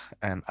particular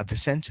at the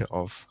center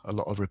of a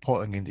lot of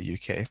reporting in the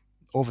UK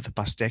over the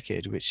past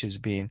decade, which has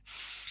been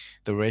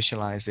the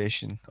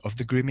racialization of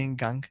the grooming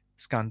gang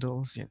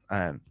scandals.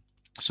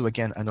 So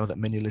again, I know that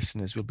many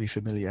listeners will be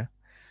familiar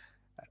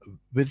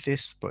with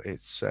this, but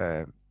it's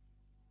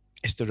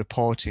the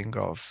reporting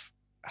of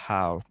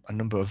how a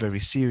number of very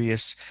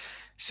serious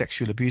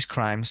sexual abuse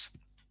crimes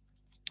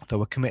that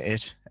were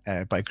committed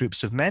by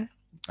groups of men.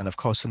 And of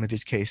course, some of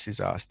these cases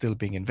are still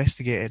being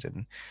investigated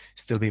and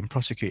still being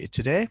prosecuted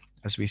today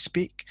as we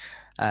speak.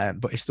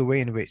 But it's the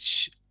way in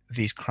which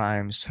these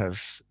crimes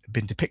have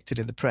been depicted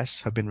in the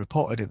press, have been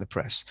reported in the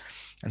press.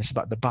 And it's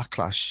about the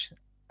backlash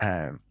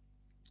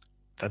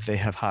that they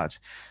have had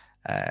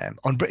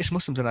on British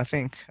Muslims, and I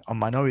think on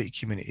minority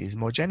communities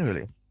more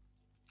generally.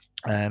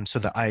 So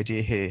the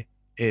idea here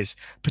is,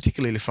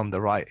 particularly from the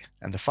right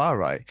and the far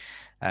right,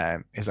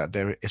 is that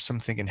there is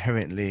something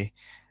inherently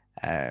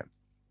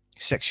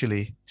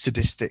sexually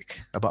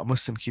sadistic about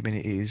Muslim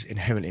communities,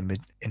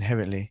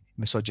 inherently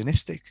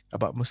misogynistic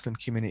about Muslim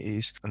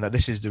communities, and that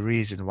this is the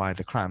reason why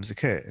the crimes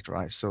occurred,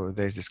 right? So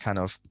there's this kind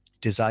of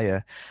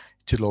desire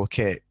to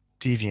locate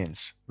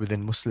deviance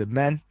within Muslim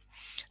men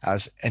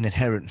as an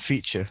inherent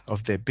feature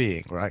of their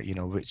being, right?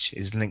 Which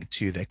is linked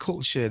to their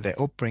culture, their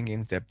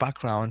upbringing, their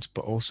background,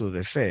 but also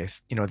their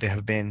faith. There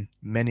have been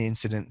many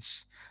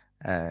incidents,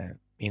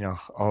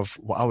 of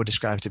what I would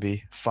describe to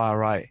be far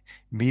right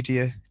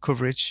media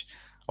coverage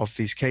of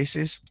these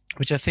cases,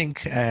 which I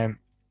think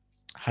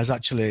has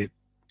actually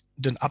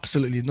done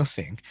absolutely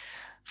nothing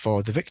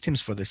for the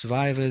victims, for the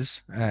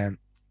survivors,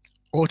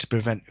 or to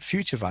prevent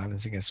future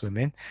violence against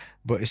women,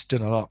 but it's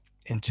done a lot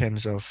in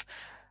terms of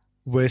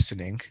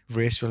worsening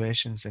race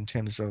relations, in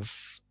terms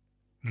of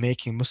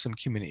making Muslim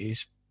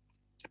communities,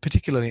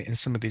 particularly in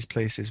some of these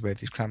places where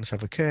these crimes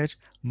have occurred,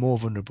 more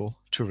vulnerable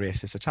to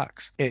racist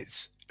attacks.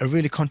 It's a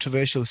really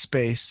controversial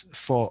space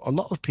for a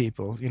lot of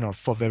people,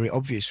 for very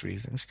obvious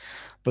reasons.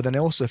 But then I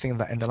also think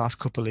that in the last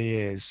couple of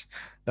years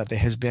that there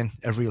has been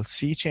a real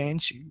sea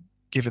change,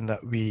 given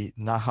that we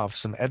now have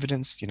some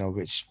evidence,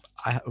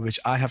 which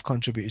I have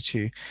contributed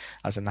to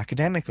as an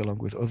academic, along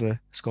with other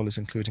scholars,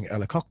 including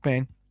Ella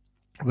Cockbain,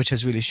 which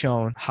has really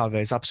shown how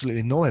there's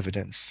absolutely no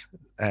evidence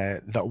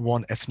that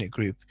one ethnic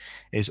group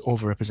is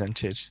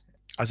overrepresented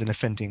as an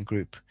offending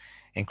group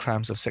in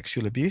crimes of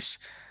sexual abuse.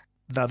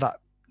 That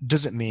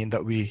doesn't mean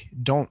that we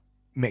don't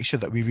make sure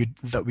that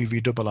we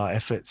redouble our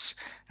efforts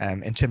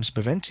in terms of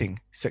preventing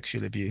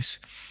sexual abuse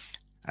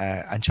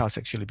and child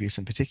sexual abuse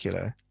in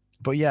particular.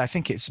 But yeah, I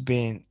think it's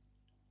been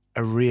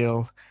a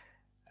real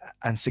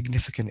and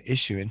significant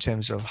issue in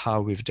terms of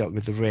how we've dealt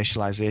with the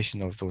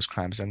racialization of those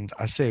crimes. And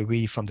I say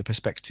we from the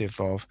perspective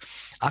of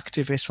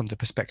activists, from the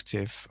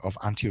perspective of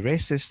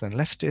anti-racist and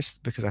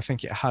leftist, because I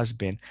think it has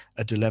been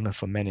a dilemma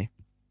for many.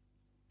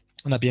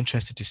 And I'd be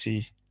interested to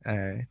see,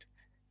 to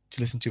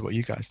listen to what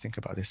you guys think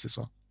about this as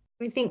well.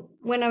 I think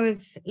when I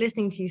was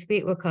listening to you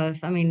speak, Waqas,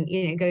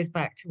 it goes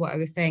back to what I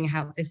was saying,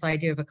 how this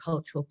idea of a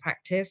cultural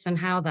practice and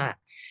how that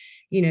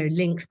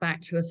links back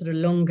to a sort of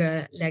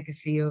longer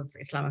legacy of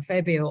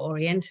Islamophobia or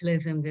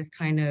Orientalism, this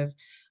kind of,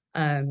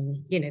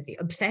 the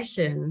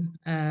obsession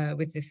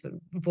with this sort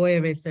of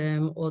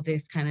voyeurism, or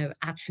this kind of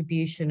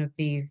attribution of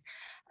these,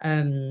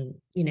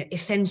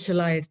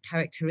 essentialized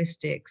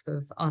characteristics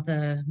of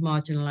other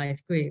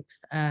marginalized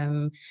groups.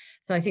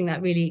 So I think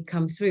that really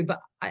comes through. But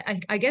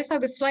I guess I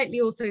was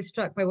slightly also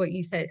struck by what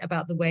you said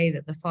about the way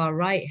that the far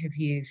right have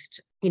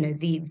used,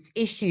 these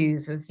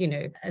issues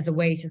as a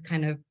way to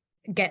kind of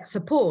get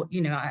support.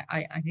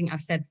 I think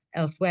I've said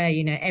elsewhere,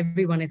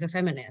 everyone is a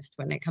feminist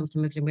when it comes to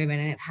Muslim women,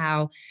 and it's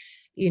how,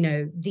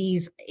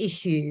 these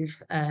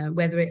issues,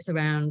 whether it's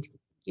around,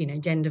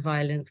 gender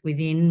violence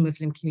within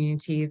Muslim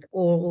communities,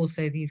 or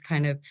also these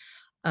kind of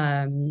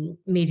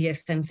media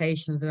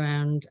sensations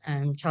around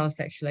child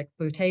sexual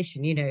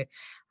exploitation,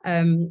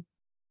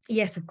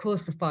 yes, of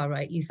course, the far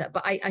right use that.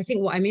 But I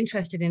think what I'm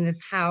interested in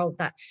is how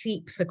that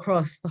seeps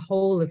across the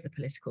whole of the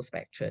political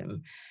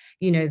spectrum,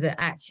 that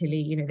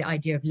actually, the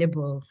idea of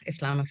liberal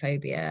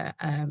Islamophobia,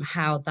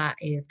 how that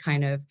is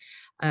kind of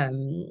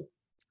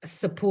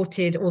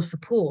supported or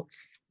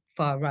supports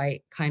far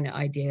right kind of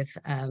ideas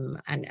and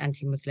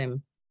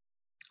anti-Muslim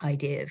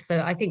ideas.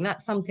 So I think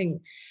that's something,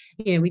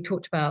 we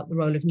talked about the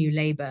role of New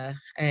Labour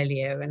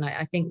earlier, and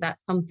I think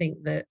that's something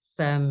that's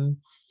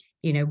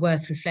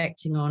worth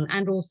reflecting on.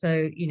 And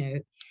also,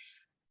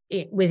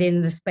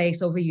 within the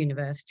space of a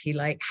university,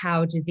 like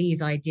how do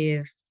these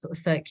ideas sort of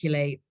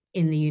circulate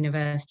in the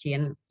university,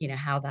 and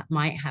how that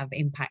might have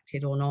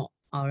impacted or not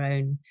our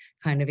own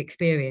kind of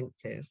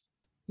experiences.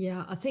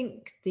 Yeah, I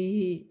think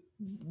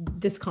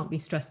this can't be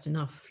stressed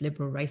enough,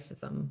 liberal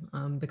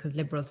racism, because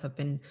liberals have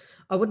been,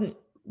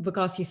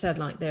 because you said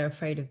like they're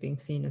afraid of being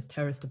seen as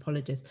terrorist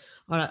apologists.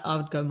 I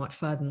would go much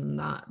further than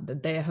that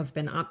they have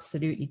been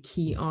absolutely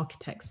key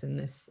architects in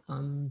this,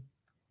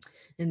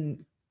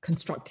 in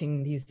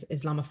constructing these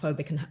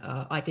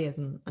Islamophobic ideas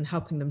and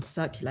helping them to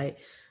circulate.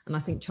 And I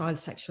think child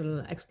sexual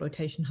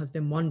exploitation has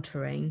been one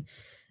terrain.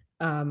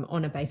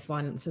 Honor-based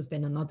violence has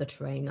been another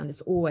terrain. And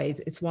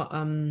it's what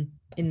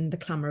in The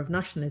Clamour of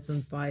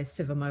Nationalism by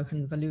Siva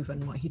Mohan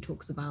Valuvan, what he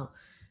talks about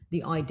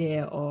the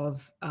idea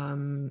of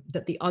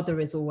that the other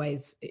has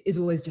always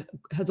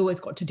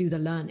got to do the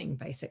learning,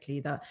 basically,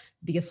 that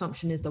the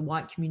assumption is the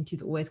white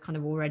communities always kind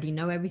of already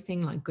know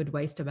everything, like good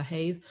ways to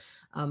behave,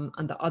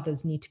 and that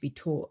others need to be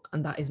taught,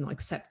 and that is not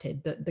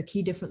accepted. The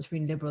key difference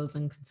between liberals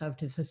and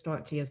conservatives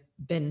historically has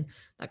been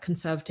that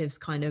conservatives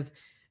kind of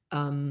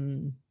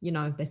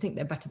they think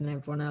they're better than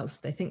everyone else,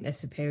 they think they're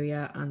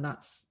superior, and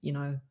that's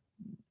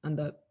and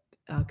that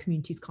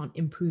communities can't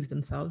improve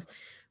themselves.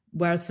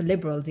 Whereas for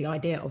liberals, the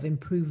idea of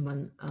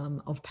improvement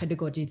of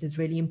pedagogies is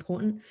really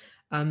important.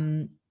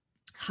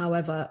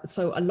 However,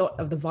 so a lot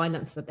of the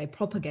violence that they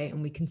propagate,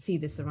 and we can see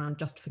this around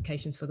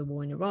justifications for the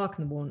war in Iraq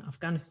and the war in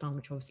Afghanistan,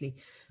 which obviously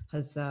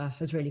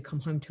has really come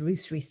home to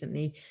roost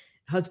recently,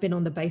 has been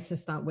on the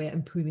basis that we're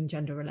improving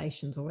gender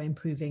relations or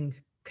improving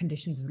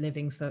conditions of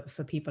living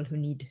for people who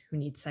need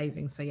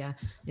saving. So yeah,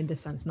 in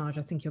this sense, Naj,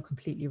 I think you're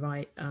completely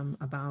right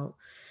about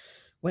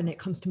when it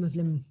comes to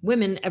Muslim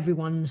women,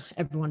 everyone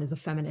is a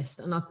feminist.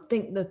 And I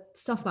think the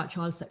stuff about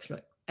child sexual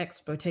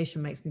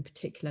exploitation makes me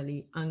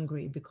particularly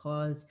angry,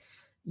 because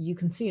you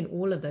can see in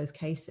all of those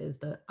cases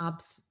the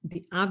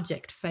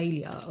abject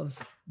failure of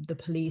the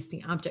police,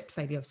 the abject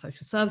failure of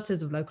social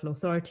services, of local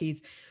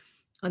authorities.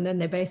 And then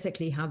they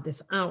basically have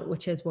this out,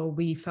 which is, well,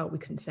 we felt we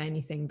couldn't say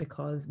anything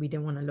because we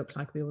didn't want to look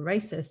like we were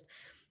racist.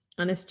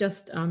 And it's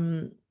just,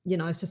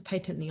 it's just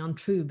patently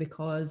untrue,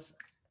 because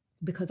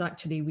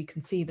actually we can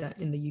see that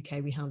in the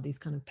UK we have these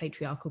kind of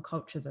patriarchal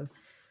cultures of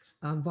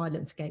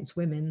violence against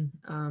women,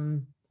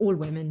 all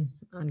women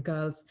and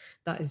girls,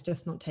 that is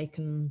just not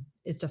taken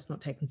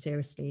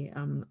seriously.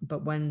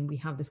 But when we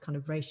have this kind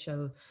of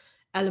racial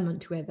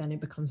element to it, then it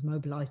becomes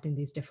mobilized in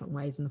these different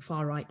ways, and the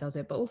far right does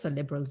it, but also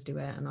liberals do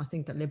it. And I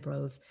think that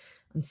liberals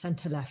and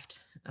centre-left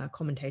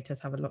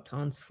commentators have a lot to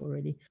answer for,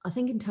 really. I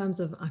think in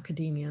terms of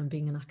academia and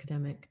being an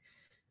academic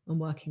and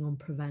working on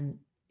Prevent,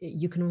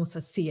 you can also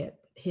see it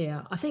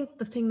here. I think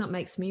the thing that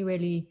makes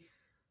me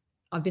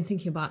I've been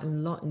thinking about a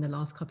lot in the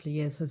last couple of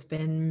years has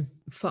been,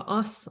 for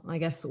us, I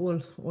guess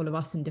all of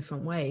us in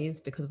different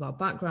ways, because of our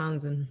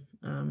backgrounds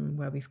and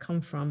where we've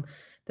come from,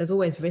 there's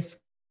always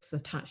risks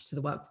attached to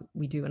the work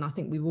we do. And I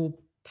think we've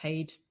all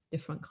paid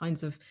different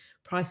kinds of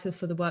prices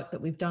for the work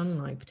that we've done,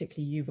 like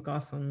particularly you,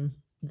 Vikas, on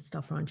the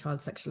stuff around child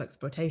sexual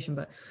exploitation.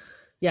 But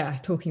yeah,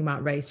 talking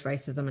about race,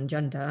 racism and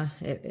gender,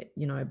 it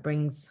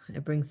brings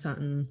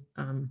certain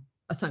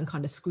a certain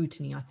kind of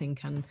scrutiny, I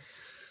think. And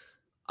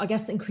I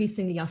guess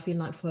increasingly I feel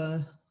like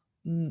for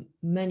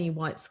many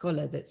white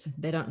scholars,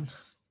 they don't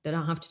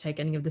have to take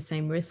any of the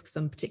same risks,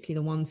 and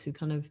particularly the ones who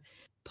kind of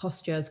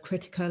posture as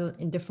critical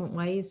in different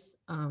ways,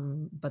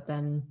 but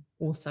then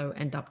also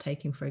end up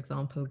taking, for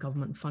example,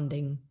 government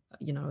funding.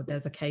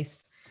 There's a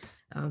case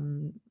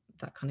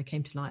that kind of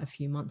came to light a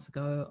few months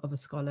ago of a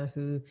scholar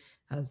who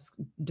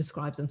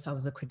describes himself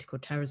as a critical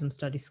terrorism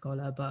studies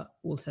scholar, but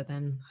also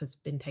then has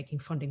been taking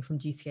funding from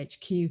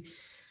GCHQ.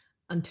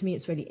 And to me,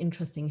 it's really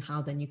interesting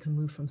how then you can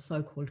move from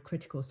so-called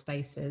critical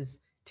spaces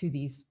to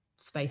these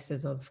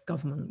spaces of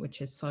government,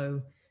 which is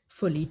so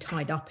fully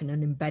tied up in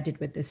and embedded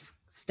with this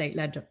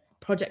state-led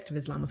project of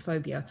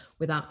Islamophobia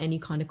without any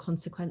kind of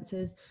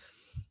consequences.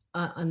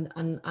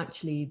 And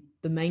actually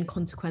the main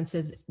consequence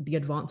is the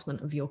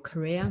advancement of your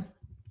career.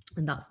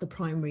 And that's the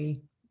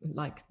primary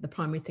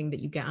thing that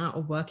you get out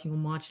of working on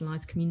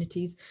marginalized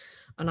communities.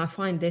 And I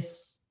find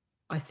this,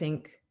 I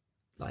think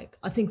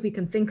we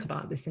can think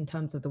about this in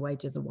terms of the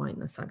wages of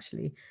whiteness,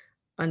 actually.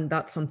 And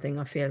that's something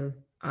I feel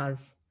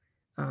as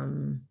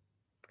kind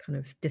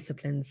of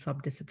disciplines,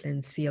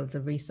 sub-disciplines, fields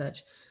of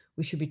research,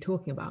 we should be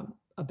talking about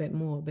a bit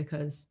more,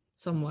 because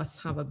some of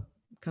us have a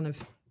kind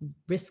of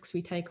risks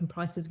we take and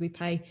prices we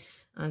pay,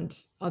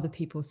 and other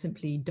people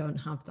simply don't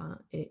have that.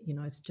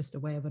 It's just a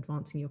way of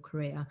advancing your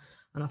career.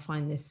 And I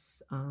find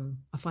this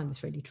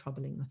really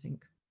troubling, I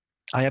think.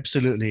 I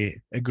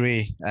absolutely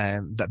agree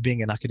that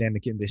being an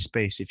academic in this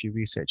space, if you're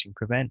researching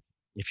Prevent,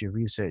 if you're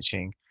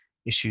researching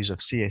issues of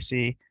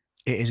CSE,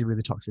 it is a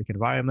really toxic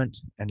environment,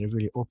 and it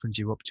really opens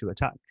you up to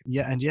attack.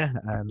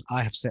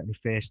 I have certainly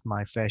faced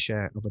my fair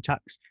share of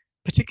attacks,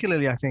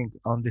 particularly I think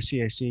on the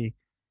CSE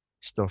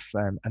stuff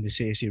and the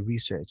CSE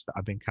research that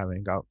I've been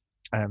carrying out.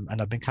 And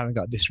I've been carrying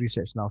out this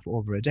research now for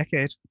over a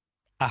decade.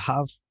 I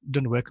have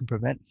done work on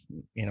Prevent.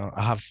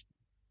 I have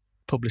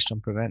published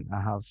on Prevent.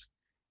 I have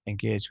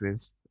engaged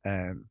with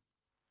a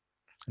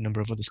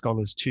number of other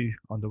scholars too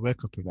on the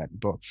work of Prevent.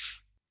 But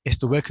it's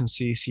the work on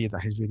CSE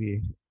that has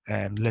really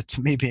led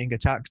to me being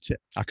attacked.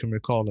 I can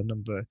recall a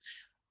number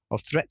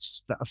of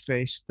threats that I've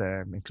faced,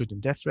 including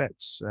death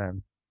threats.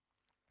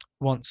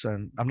 Once,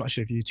 I'm not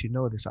sure if you two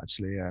know this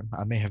actually,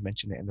 I may have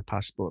mentioned it in the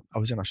past, but I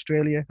was in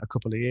Australia a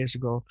couple of years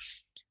ago,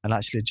 and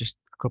actually just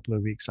a couple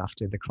of weeks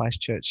after the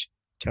Christchurch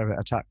terror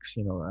attacks,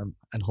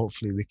 and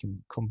hopefully we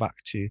can come back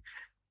to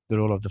the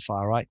role of the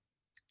far right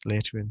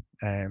later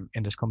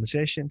in this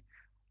conversation.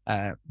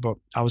 But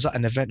I was at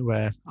an event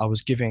where I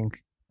was giving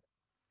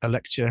a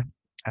lecture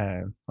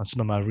on some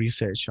of my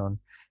research on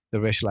the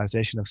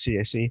racialization of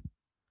CSE.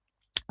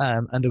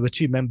 And there were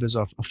two members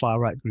of a far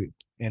right group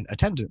in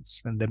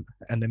attendance, and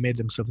they made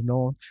themselves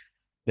known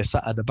they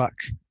sat at the back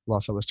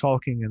whilst I was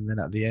talking, and then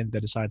at the end they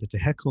decided to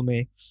heckle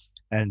me,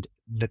 and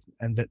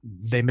that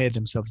they made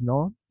themselves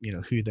known,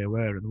 who they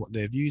were and what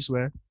their views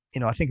were.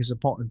 I think it's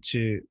important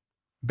to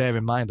bear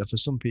in mind that for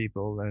some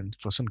people and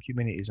for some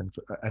communities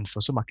and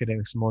for some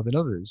academics more than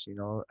others,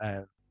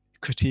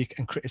 critique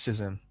and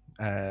criticism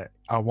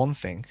are one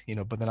thing,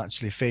 but then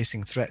actually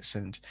facing threats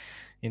and,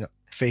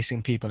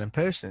 facing people in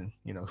person,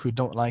 who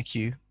don't like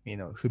you,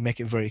 who make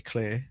it very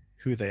clear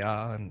who they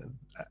are and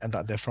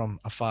that they're from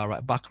a far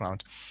right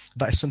background,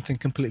 that is something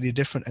completely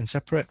different and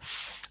separate.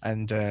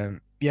 And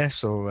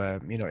so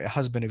it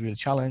has been a real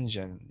challenge.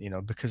 And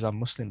because I'm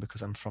Muslim,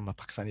 because I'm from a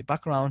Pakistani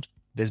background,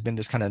 there's been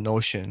this kind of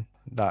notion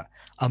that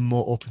I'm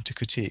more open to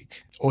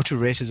critique or to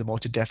racism or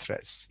to death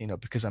threats,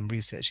 because I'm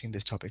researching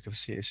this topic of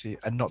CSE,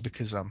 and not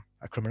because I'm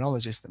a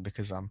criminologist and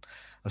because I'm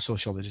a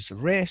sociologist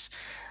of race.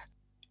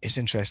 It's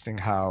interesting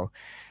how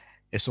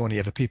it's only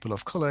ever people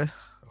of color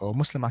or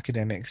Muslim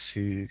academics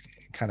who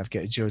kind of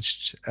get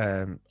judged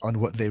on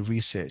what they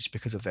research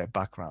because of their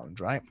background,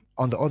 right?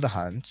 On the other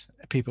hand,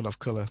 people of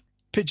color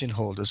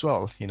pigeonholed as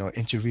well,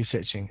 into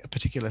researching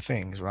particular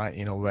things, right?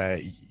 Where,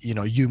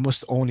 you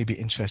must only be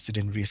interested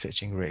in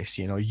researching race,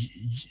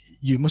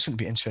 you mustn't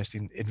be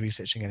interested in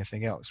researching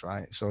anything else,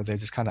 right? So there's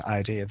this kind of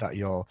idea that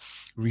your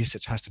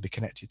research has to be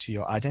connected to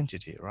your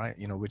identity, right?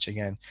 Which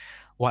again,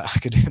 white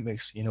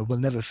academics, will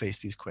never face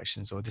these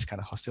questions or this kind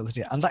of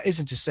hostility. And that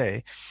isn't to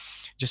say,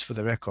 just for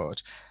the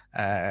record,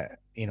 that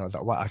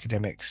white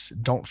academics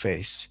don't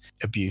face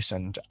abuse.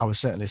 And I would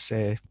certainly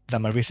say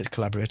that my research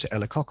collaborator,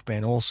 Ella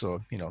Cockburn, also,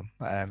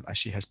 as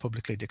she has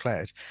publicly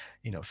declared,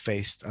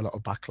 faced a lot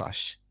of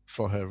backlash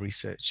for her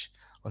research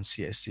on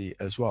CSE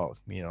as well,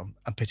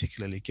 and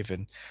particularly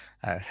given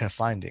her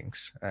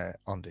findings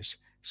on this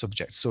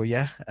subject. So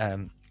yeah,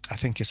 I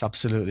think it's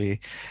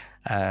absolutely,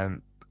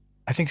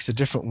 I think it's a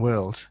different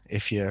world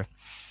if you're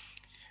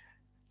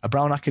a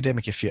brown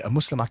academic, if you're a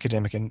Muslim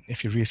academic, and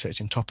if you're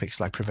researching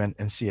topics like Prevent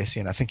and CSE.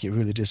 And I think it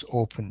really does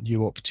open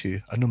you up to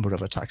a number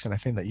of attacks. And I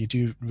think that you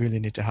do really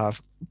need to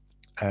have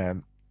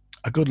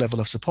a good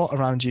level of support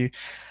around you,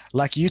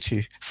 like you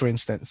two, for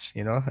instance,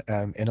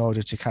 in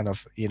order to kind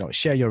of,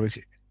 share your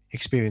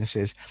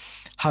experiences,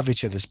 have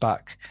each other's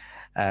back.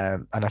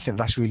 And I think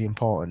that's really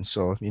important.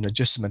 So,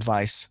 just some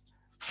advice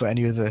for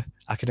any other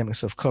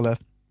academics of color,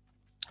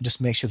 just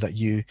make sure that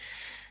you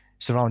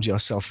surround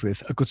yourself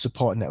with a good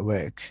support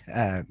network,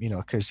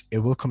 because it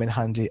will come in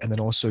handy, and then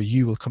also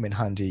you will come in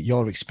handy.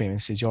 Your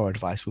experiences, your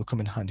advice will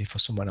come in handy for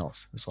someone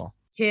else as well.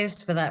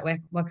 Cheers for that,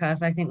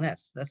 Waqas. I think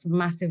that's a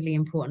massively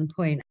important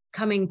point.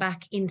 Coming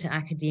back into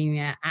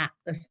academia at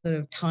the sort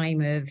of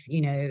time of,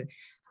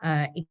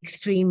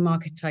 extreme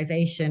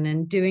marketization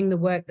and doing the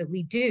work that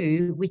we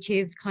do, which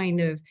is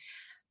kind of,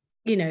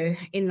 in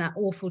that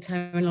awful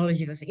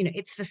terminology,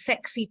 it's a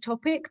sexy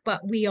topic,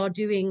 but we are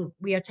taking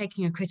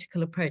a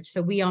critical approach.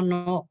 So we are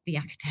not the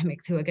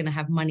academics who are going to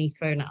have money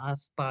thrown at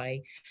us by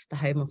the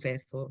Home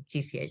Office or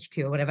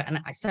GCHQ or whatever. And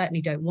I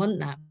certainly don't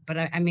want that. But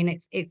I mean,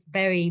 it's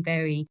very,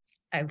 very,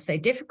 I would say,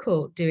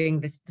 difficult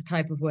doing the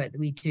type of work that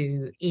we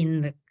do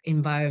in the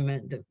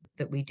environment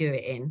that we do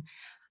it in.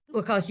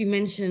 Waqas, you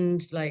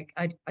mentioned,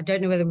 I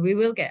don't know whether we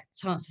will get a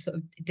chance to sort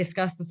of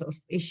discuss the sort of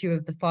issue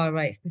of the far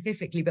right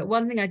specifically, but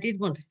one thing I did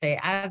want to say,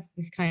 as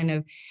this kind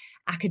of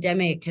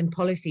academic and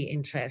policy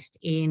interest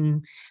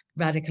in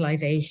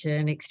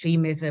radicalization,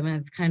 extremism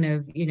has kind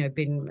of,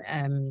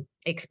 been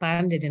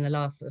expanded in the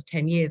last sort of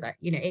 10 years,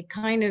 it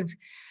kind of,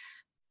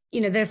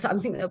 there's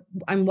something that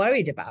I'm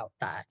worried about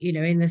that,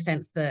 in the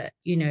sense that,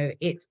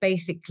 it's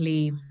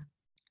basically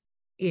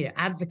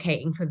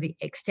advocating for the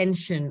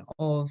extension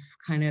of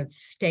kind of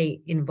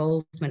state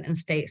involvement and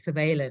state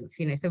surveillance,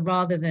 so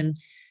rather than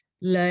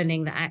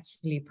learning that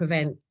actually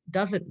Prevent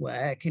doesn't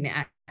work and it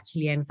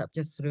actually ends up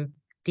just sort of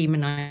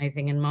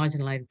demonizing and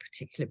marginalizing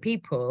particular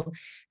people,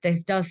 there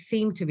does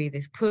seem to be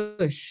this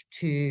push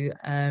to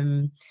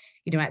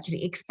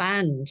actually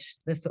expand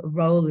the sort of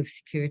role of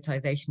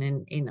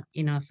securitization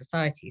in our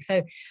society.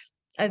 So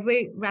as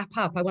we wrap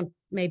up, I want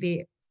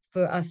maybe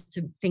for us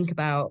to think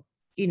about,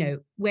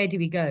 where do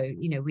we go?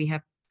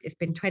 It's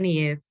been 20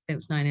 years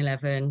since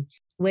 9/11.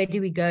 Where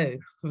do we go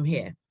from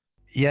here?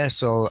 Yeah,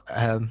 so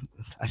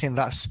I think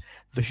that's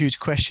the huge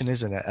question,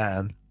 isn't it?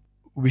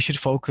 We should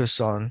focus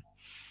on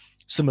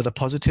some of the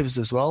positives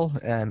as well,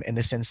 in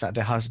the sense that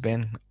there has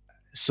been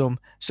some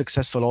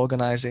successful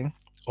organizing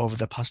over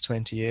the past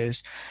 20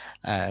 years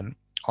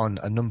on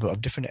a number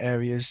of different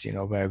areas,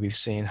 where we've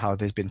seen how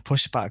there's been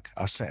pushback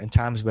at certain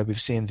times, where we've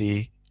seen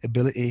the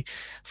ability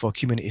for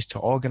communities to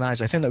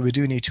organize. I think that we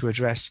do need to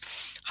address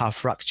how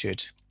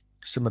fractured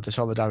some of the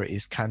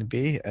solidarities can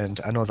be. And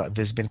I know that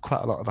there's been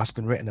quite a lot that's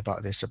been written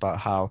about this, about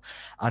how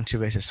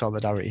anti-racist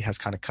solidarity has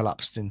kind of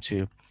collapsed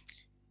into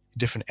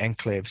different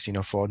enclaves,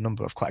 for a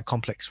number of quite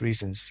complex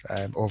reasons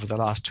over the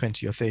last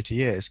 20 or 30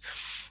 years.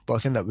 But I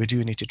think that we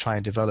do need to try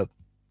and develop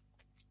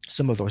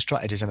some of those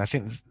strategies. And I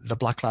think the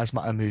Black Lives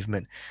Matter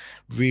movement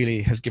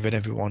really has given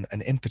everyone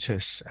an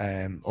impetus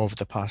over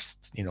the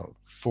past,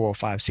 4,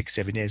 5, 6,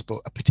 7 years,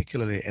 but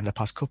particularly in the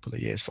past couple of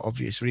years for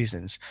obvious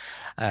reasons,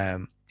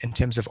 in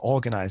terms of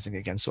organizing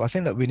again. So I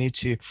think that we need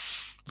to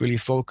really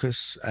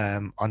focus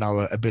on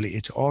our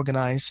ability to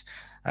organize,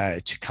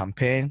 to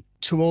campaign,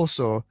 to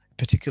also,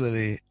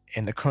 particularly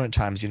in the current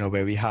times,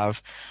 where we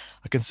have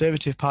a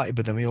Conservative Party,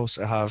 but then we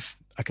also have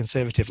a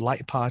Conservative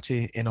light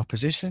party in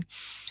opposition,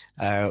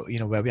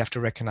 where we have to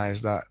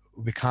recognize that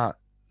we can't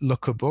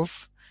look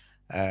above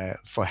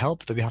for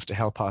help, that we have to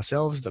help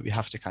ourselves, that we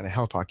have to kind of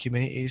help our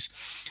communities.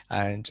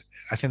 And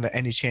I think that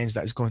any change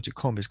that is going to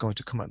come at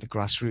the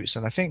grassroots.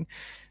 And I think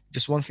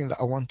just one thing that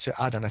I want to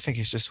add, and I think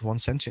it's just one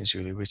sentence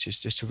really, which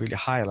is just to really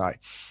highlight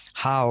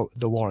how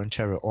the war on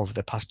terror over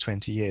the past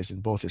 20 years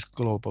in both its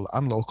global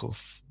and local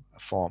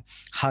form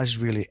has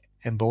really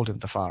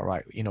emboldened the far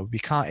right. We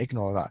can't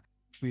ignore that.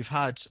 We've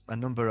had a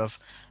number of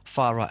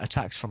far-right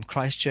attacks from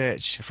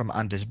Christchurch, from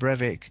Anders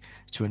Breivik,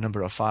 to a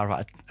number of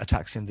far-right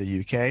attacks in the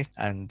UK.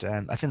 And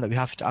I think that we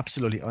have to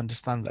absolutely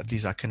understand that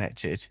these are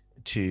connected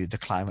to the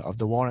climate of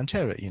the war on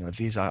terror.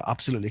 These are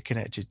absolutely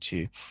connected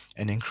to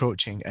an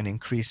encroaching and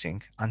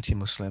increasing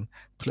anti-Muslim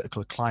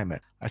political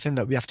climate. I think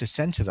that we have to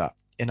center that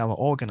in our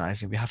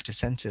organizing. We have to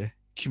center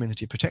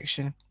community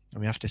protection, and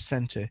we have to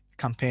center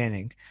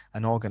campaigning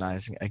and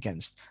organizing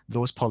against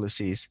those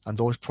policies and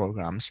those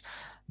programs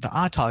that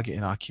are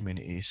targeting our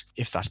communities.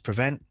 If that's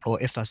Prevent, or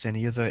if that's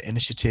any other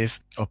initiative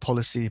or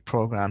policy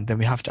program, then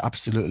we have to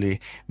absolutely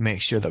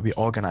make sure that we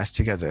organize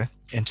together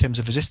in terms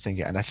of resisting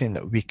it. And I think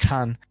that we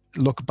can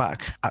look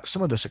back at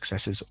some of the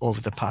successes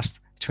over the past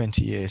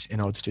 20 years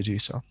in order to do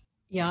so.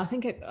 Yeah, I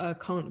think it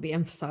can't be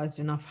emphasized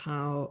enough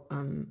how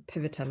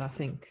pivotal I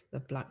think the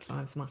Black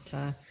Lives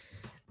Matter,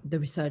 the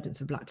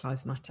resurgence of Black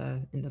Lives Matter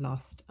in the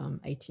last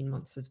 18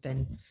 months has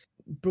been.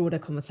 Broader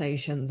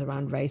conversations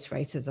around race,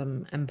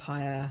 racism,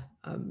 empire,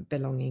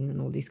 belonging,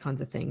 and all these kinds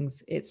of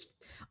things.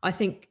 I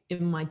think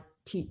in my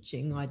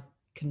teaching, I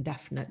can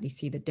definitely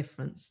see the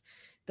difference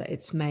that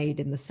it's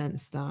made, in the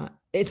sense that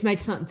it's made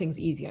certain things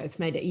easier. It's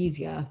made it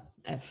easier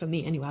for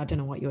me anyway. I don't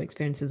know what your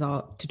experiences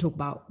are, to talk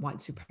about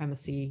white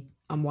supremacy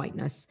and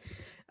whiteness.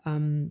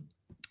 And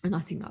I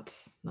think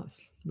that's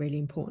really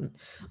important.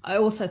 I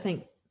also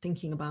think,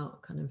 thinking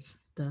about kind of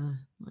the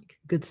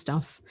good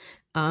stuff,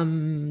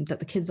 that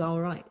the kids are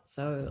all right.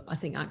 So I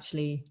think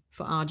actually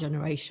for our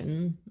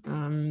generation,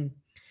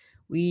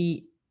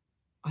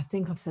 I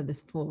think I've said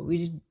this before,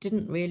 we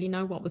didn't really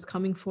know what was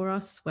coming for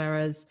us,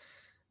 whereas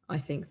I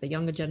think the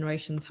younger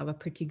generations have a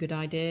pretty good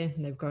idea,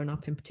 and they've grown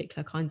up in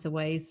particular kinds of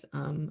ways.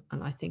 And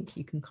I think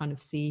you can kind of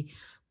see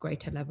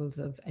greater levels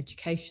of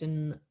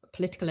education,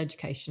 political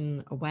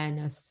education,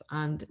 awareness,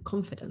 and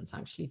confidence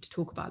actually to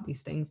talk about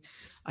these things.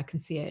 I can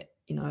see it,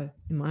 in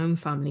my own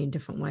family in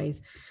different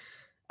ways.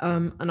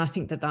 And I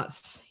think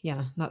that's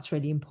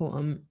really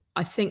important.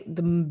 I think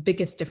the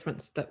biggest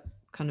difference that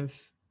kind of,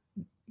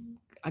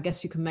 I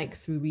guess you can make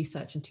through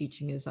research and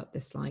teaching is at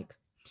this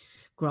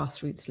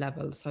grassroots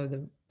level.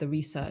 So the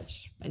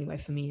research, anyway,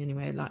 for me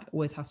anyway,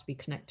 always has to be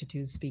connected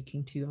to,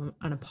 speaking to,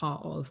 and a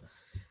part of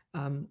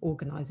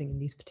organizing in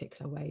these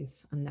particular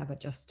ways, and never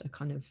just a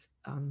kind of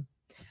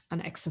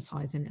an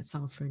exercise in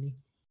itself, really.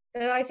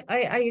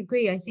 I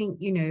agree. I think,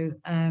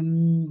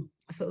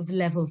 sort of the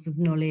levels of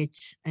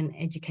knowledge and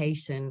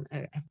education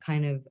have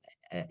kind of,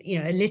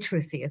 a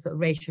literacy, a sort of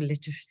racial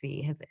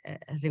literacy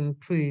has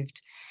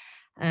improved.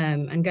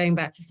 And going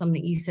back to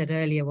something you said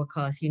earlier,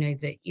 Waqas,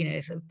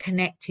 that, sort of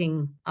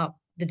connecting up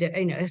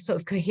a sort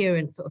of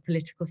coherent sort of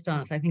political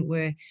stance. I think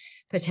we're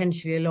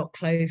potentially a lot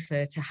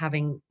closer to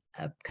having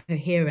a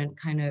coherent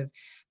kind of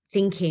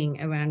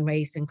thinking around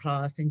race and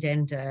class and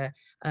gender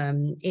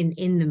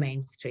in the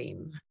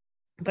mainstream.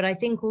 But I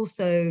think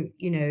also,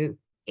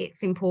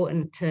 it's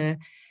important to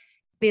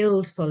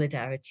build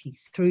solidarity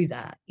through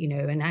that,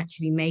 and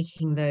actually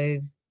making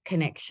those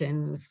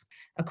connections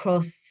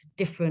across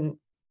different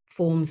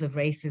forms of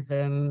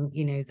racism,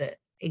 that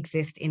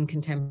exist in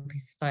contemporary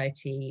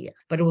society,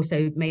 but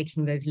also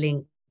making those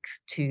links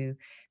to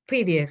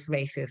previous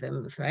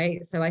racisms,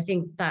 right? So I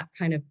think that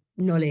kind of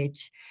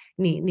knowledge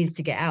needs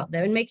to get out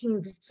there, and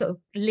making sort of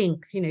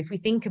links. If we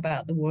think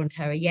about the war on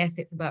terror, yes,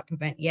 it's about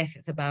Prevent, yes,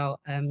 it's about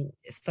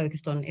it's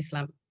focused on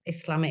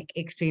Islamic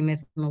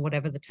extremism, or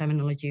whatever the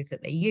terminologies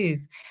that they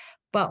use,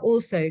 but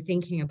also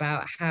thinking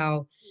about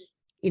how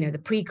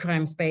the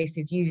pre-crime space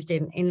is used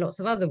in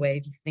lots of other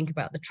ways. You think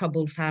about the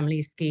troubled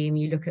family scheme,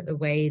 you look at the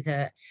way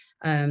that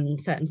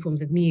certain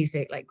forms of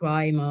music like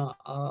grime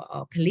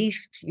are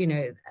policed.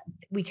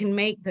 We can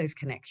make those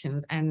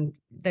connections, and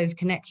those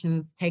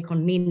connections take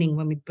on meaning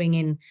when we bring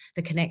in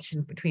the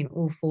connections between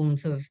all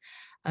forms of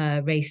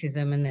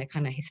racism and their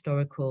kind of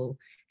historical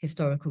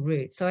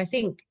roots. So I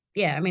think,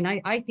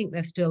 I think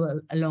there's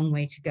still a long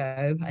way to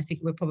go. I think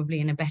we're probably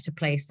in a better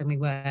place than we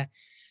were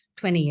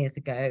 20 years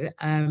ago.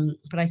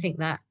 But I think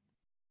that,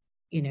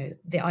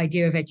 the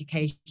idea of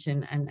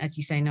education, and as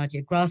you say,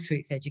 Nadia,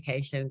 grassroots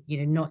education,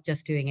 not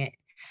just doing it,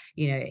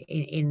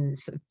 in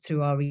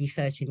through our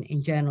research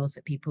in journals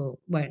that people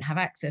won't have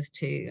access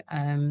to.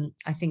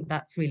 I think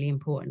that's really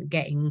important,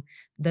 getting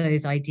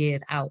those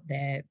ideas out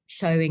there,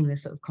 showing the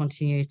sort of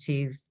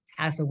continuities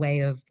as a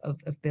way of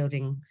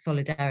building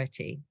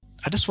solidarity.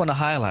 I just want to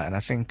highlight, and I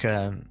think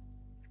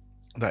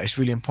that it's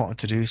really important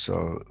to do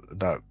so,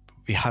 that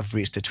we have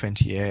reached the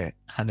 20-year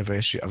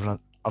anniversary of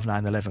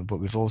 9/11, but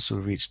we've also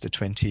reached the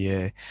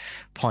 20-year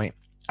point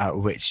at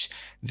which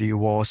the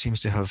war seems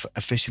to have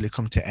officially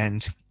come to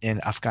end in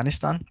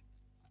Afghanistan.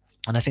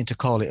 And I think to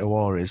call it a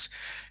war is,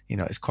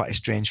 it's quite a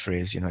strange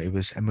phrase. It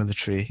was a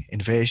military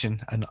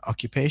invasion and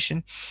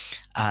occupation.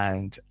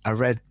 And I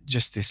read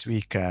just this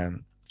week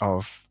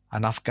of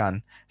an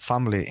Afghan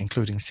family,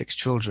 including 6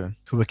 children,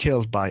 who were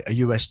killed by a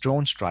US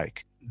drone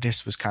strike.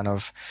 This was kind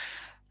of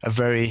a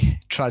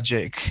very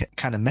tragic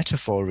kind of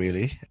metaphor,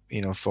 really,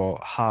 for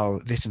how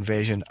this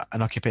invasion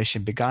and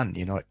occupation began.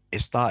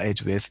 It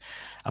started with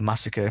a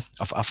massacre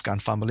of Afghan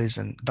families,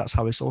 and that's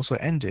how it's also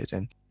ended.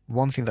 And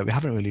one thing that we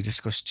haven't really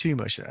discussed too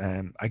much,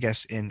 I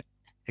guess, in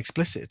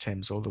explicit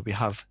terms, although we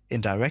have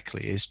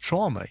indirectly, is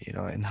trauma,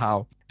 and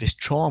how this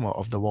trauma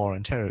of the war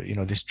on terror,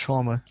 this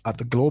trauma at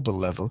the global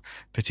level,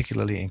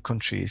 particularly in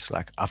countries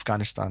like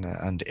Afghanistan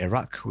and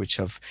Iraq, which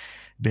have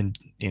been,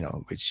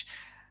 which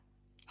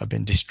have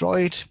been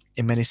destroyed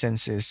in many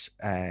senses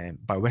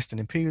by Western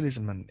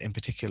imperialism, and in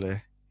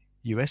particular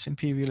US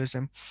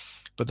imperialism,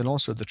 but then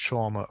also the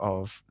trauma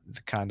of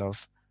the kind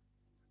of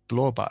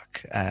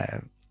blowback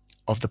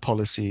of the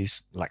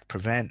policies like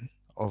PREVENT,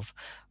 of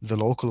the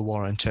local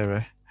war on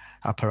terror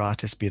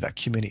apparatus, be that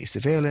community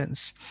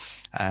surveillance,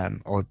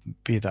 or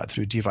be that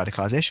through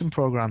de-radicalization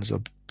programs,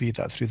 or be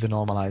that through the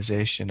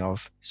normalization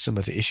of some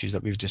of the issues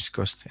that we've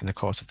discussed in the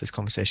course of this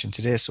conversation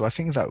today. So I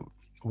think that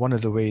one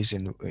of the ways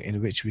in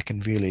which we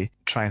can really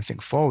try and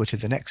think forward to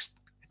the next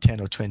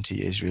 10 or 20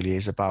 years really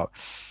is about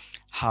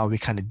how we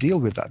kind of deal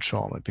with that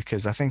trauma,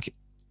 because I think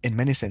in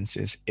many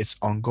senses it's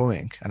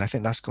ongoing, and I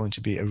think that's going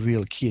to be a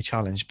real key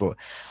challenge. But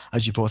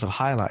as you both have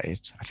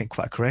highlighted, I think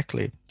quite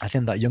correctly, I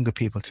think that younger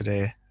people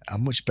today are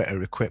much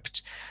better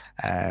equipped.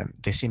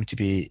 They seem to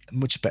be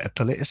much better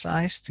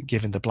politicized,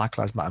 given the Black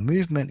Lives Matter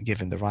movement,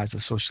 given the rise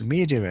of social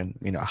media, and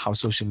how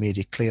social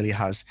media clearly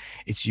has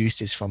its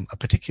uses from a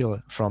political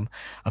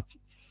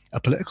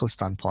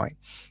standpoint.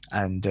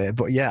 And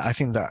but yeah, I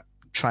think that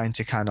trying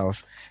to kind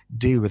of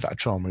deal with that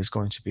trauma is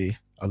going to be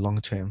a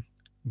long-term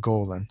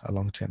goal and a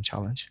long-term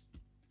challenge.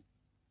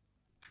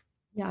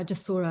 Yeah, I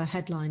just saw a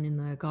headline in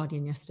The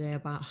Guardian yesterday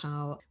about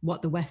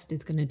what the West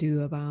is going to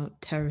do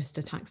about terrorist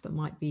attacks that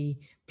might be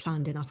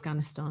planned in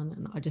Afghanistan.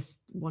 And I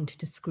just wanted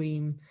to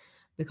scream,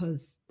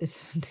 because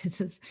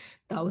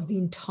that was the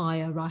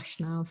entire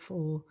rationale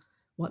for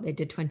what they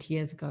did 20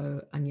 years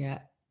ago. And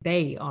yet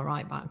they are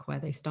right back where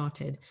they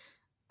started,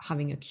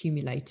 having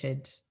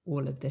accumulated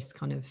all of this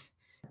kind of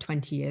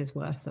 20 years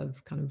worth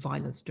of kind of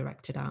violence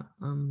directed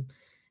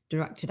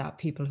at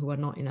people who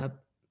are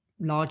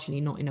largely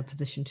not in a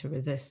position to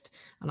resist.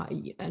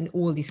 And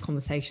all these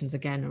conversations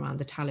again around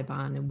the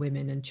Taliban and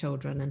women and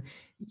children. And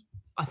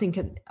I think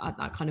at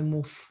that kind of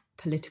more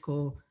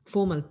political,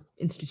 formal,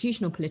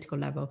 institutional political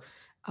level,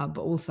 but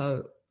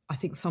also I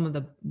think some of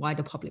the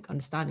wider public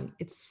understanding,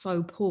 it's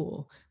so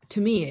poor.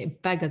 To me,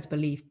 it beggars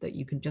belief that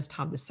you can just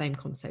have the same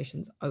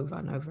conversations over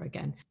and over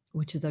again,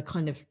 which is a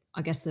kind of,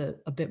 I guess, a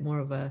bit more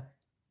of a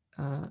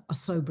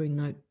sobering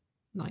note,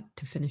 like,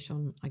 to finish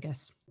on, I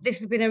guess. This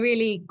has been a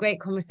really great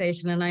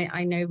conversation, and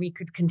I know we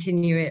could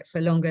continue it for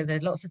longer.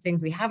 There's lots of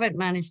things we haven't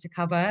managed to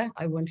cover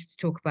I wanted to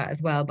talk about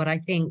as well, but I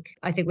think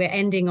we're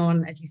ending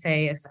on, as you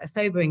say, a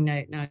sobering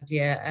note,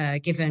 Nadia,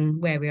 given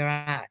where we are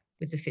at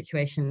with the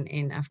situation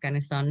in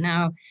Afghanistan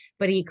now,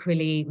 but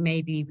equally,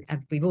 maybe,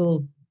 as we've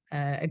all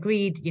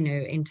agreed,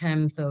 in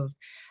terms of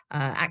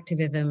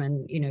activism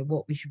and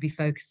what we should be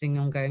focusing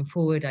on going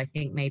forward, I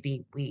think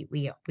maybe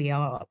we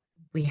are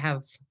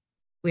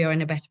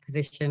in a better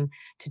position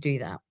to do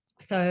that.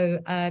 So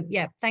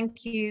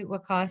thank you,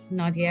 Waqas,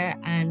 Nadia,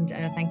 and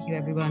thank you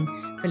everyone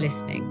for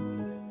listening.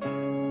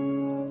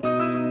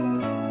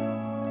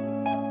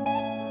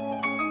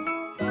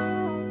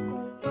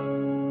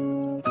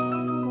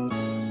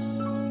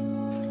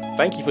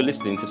 Thank you for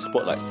listening to the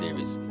Spotlight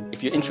series.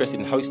 If you're interested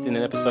in hosting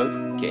an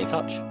episode, get in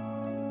touch.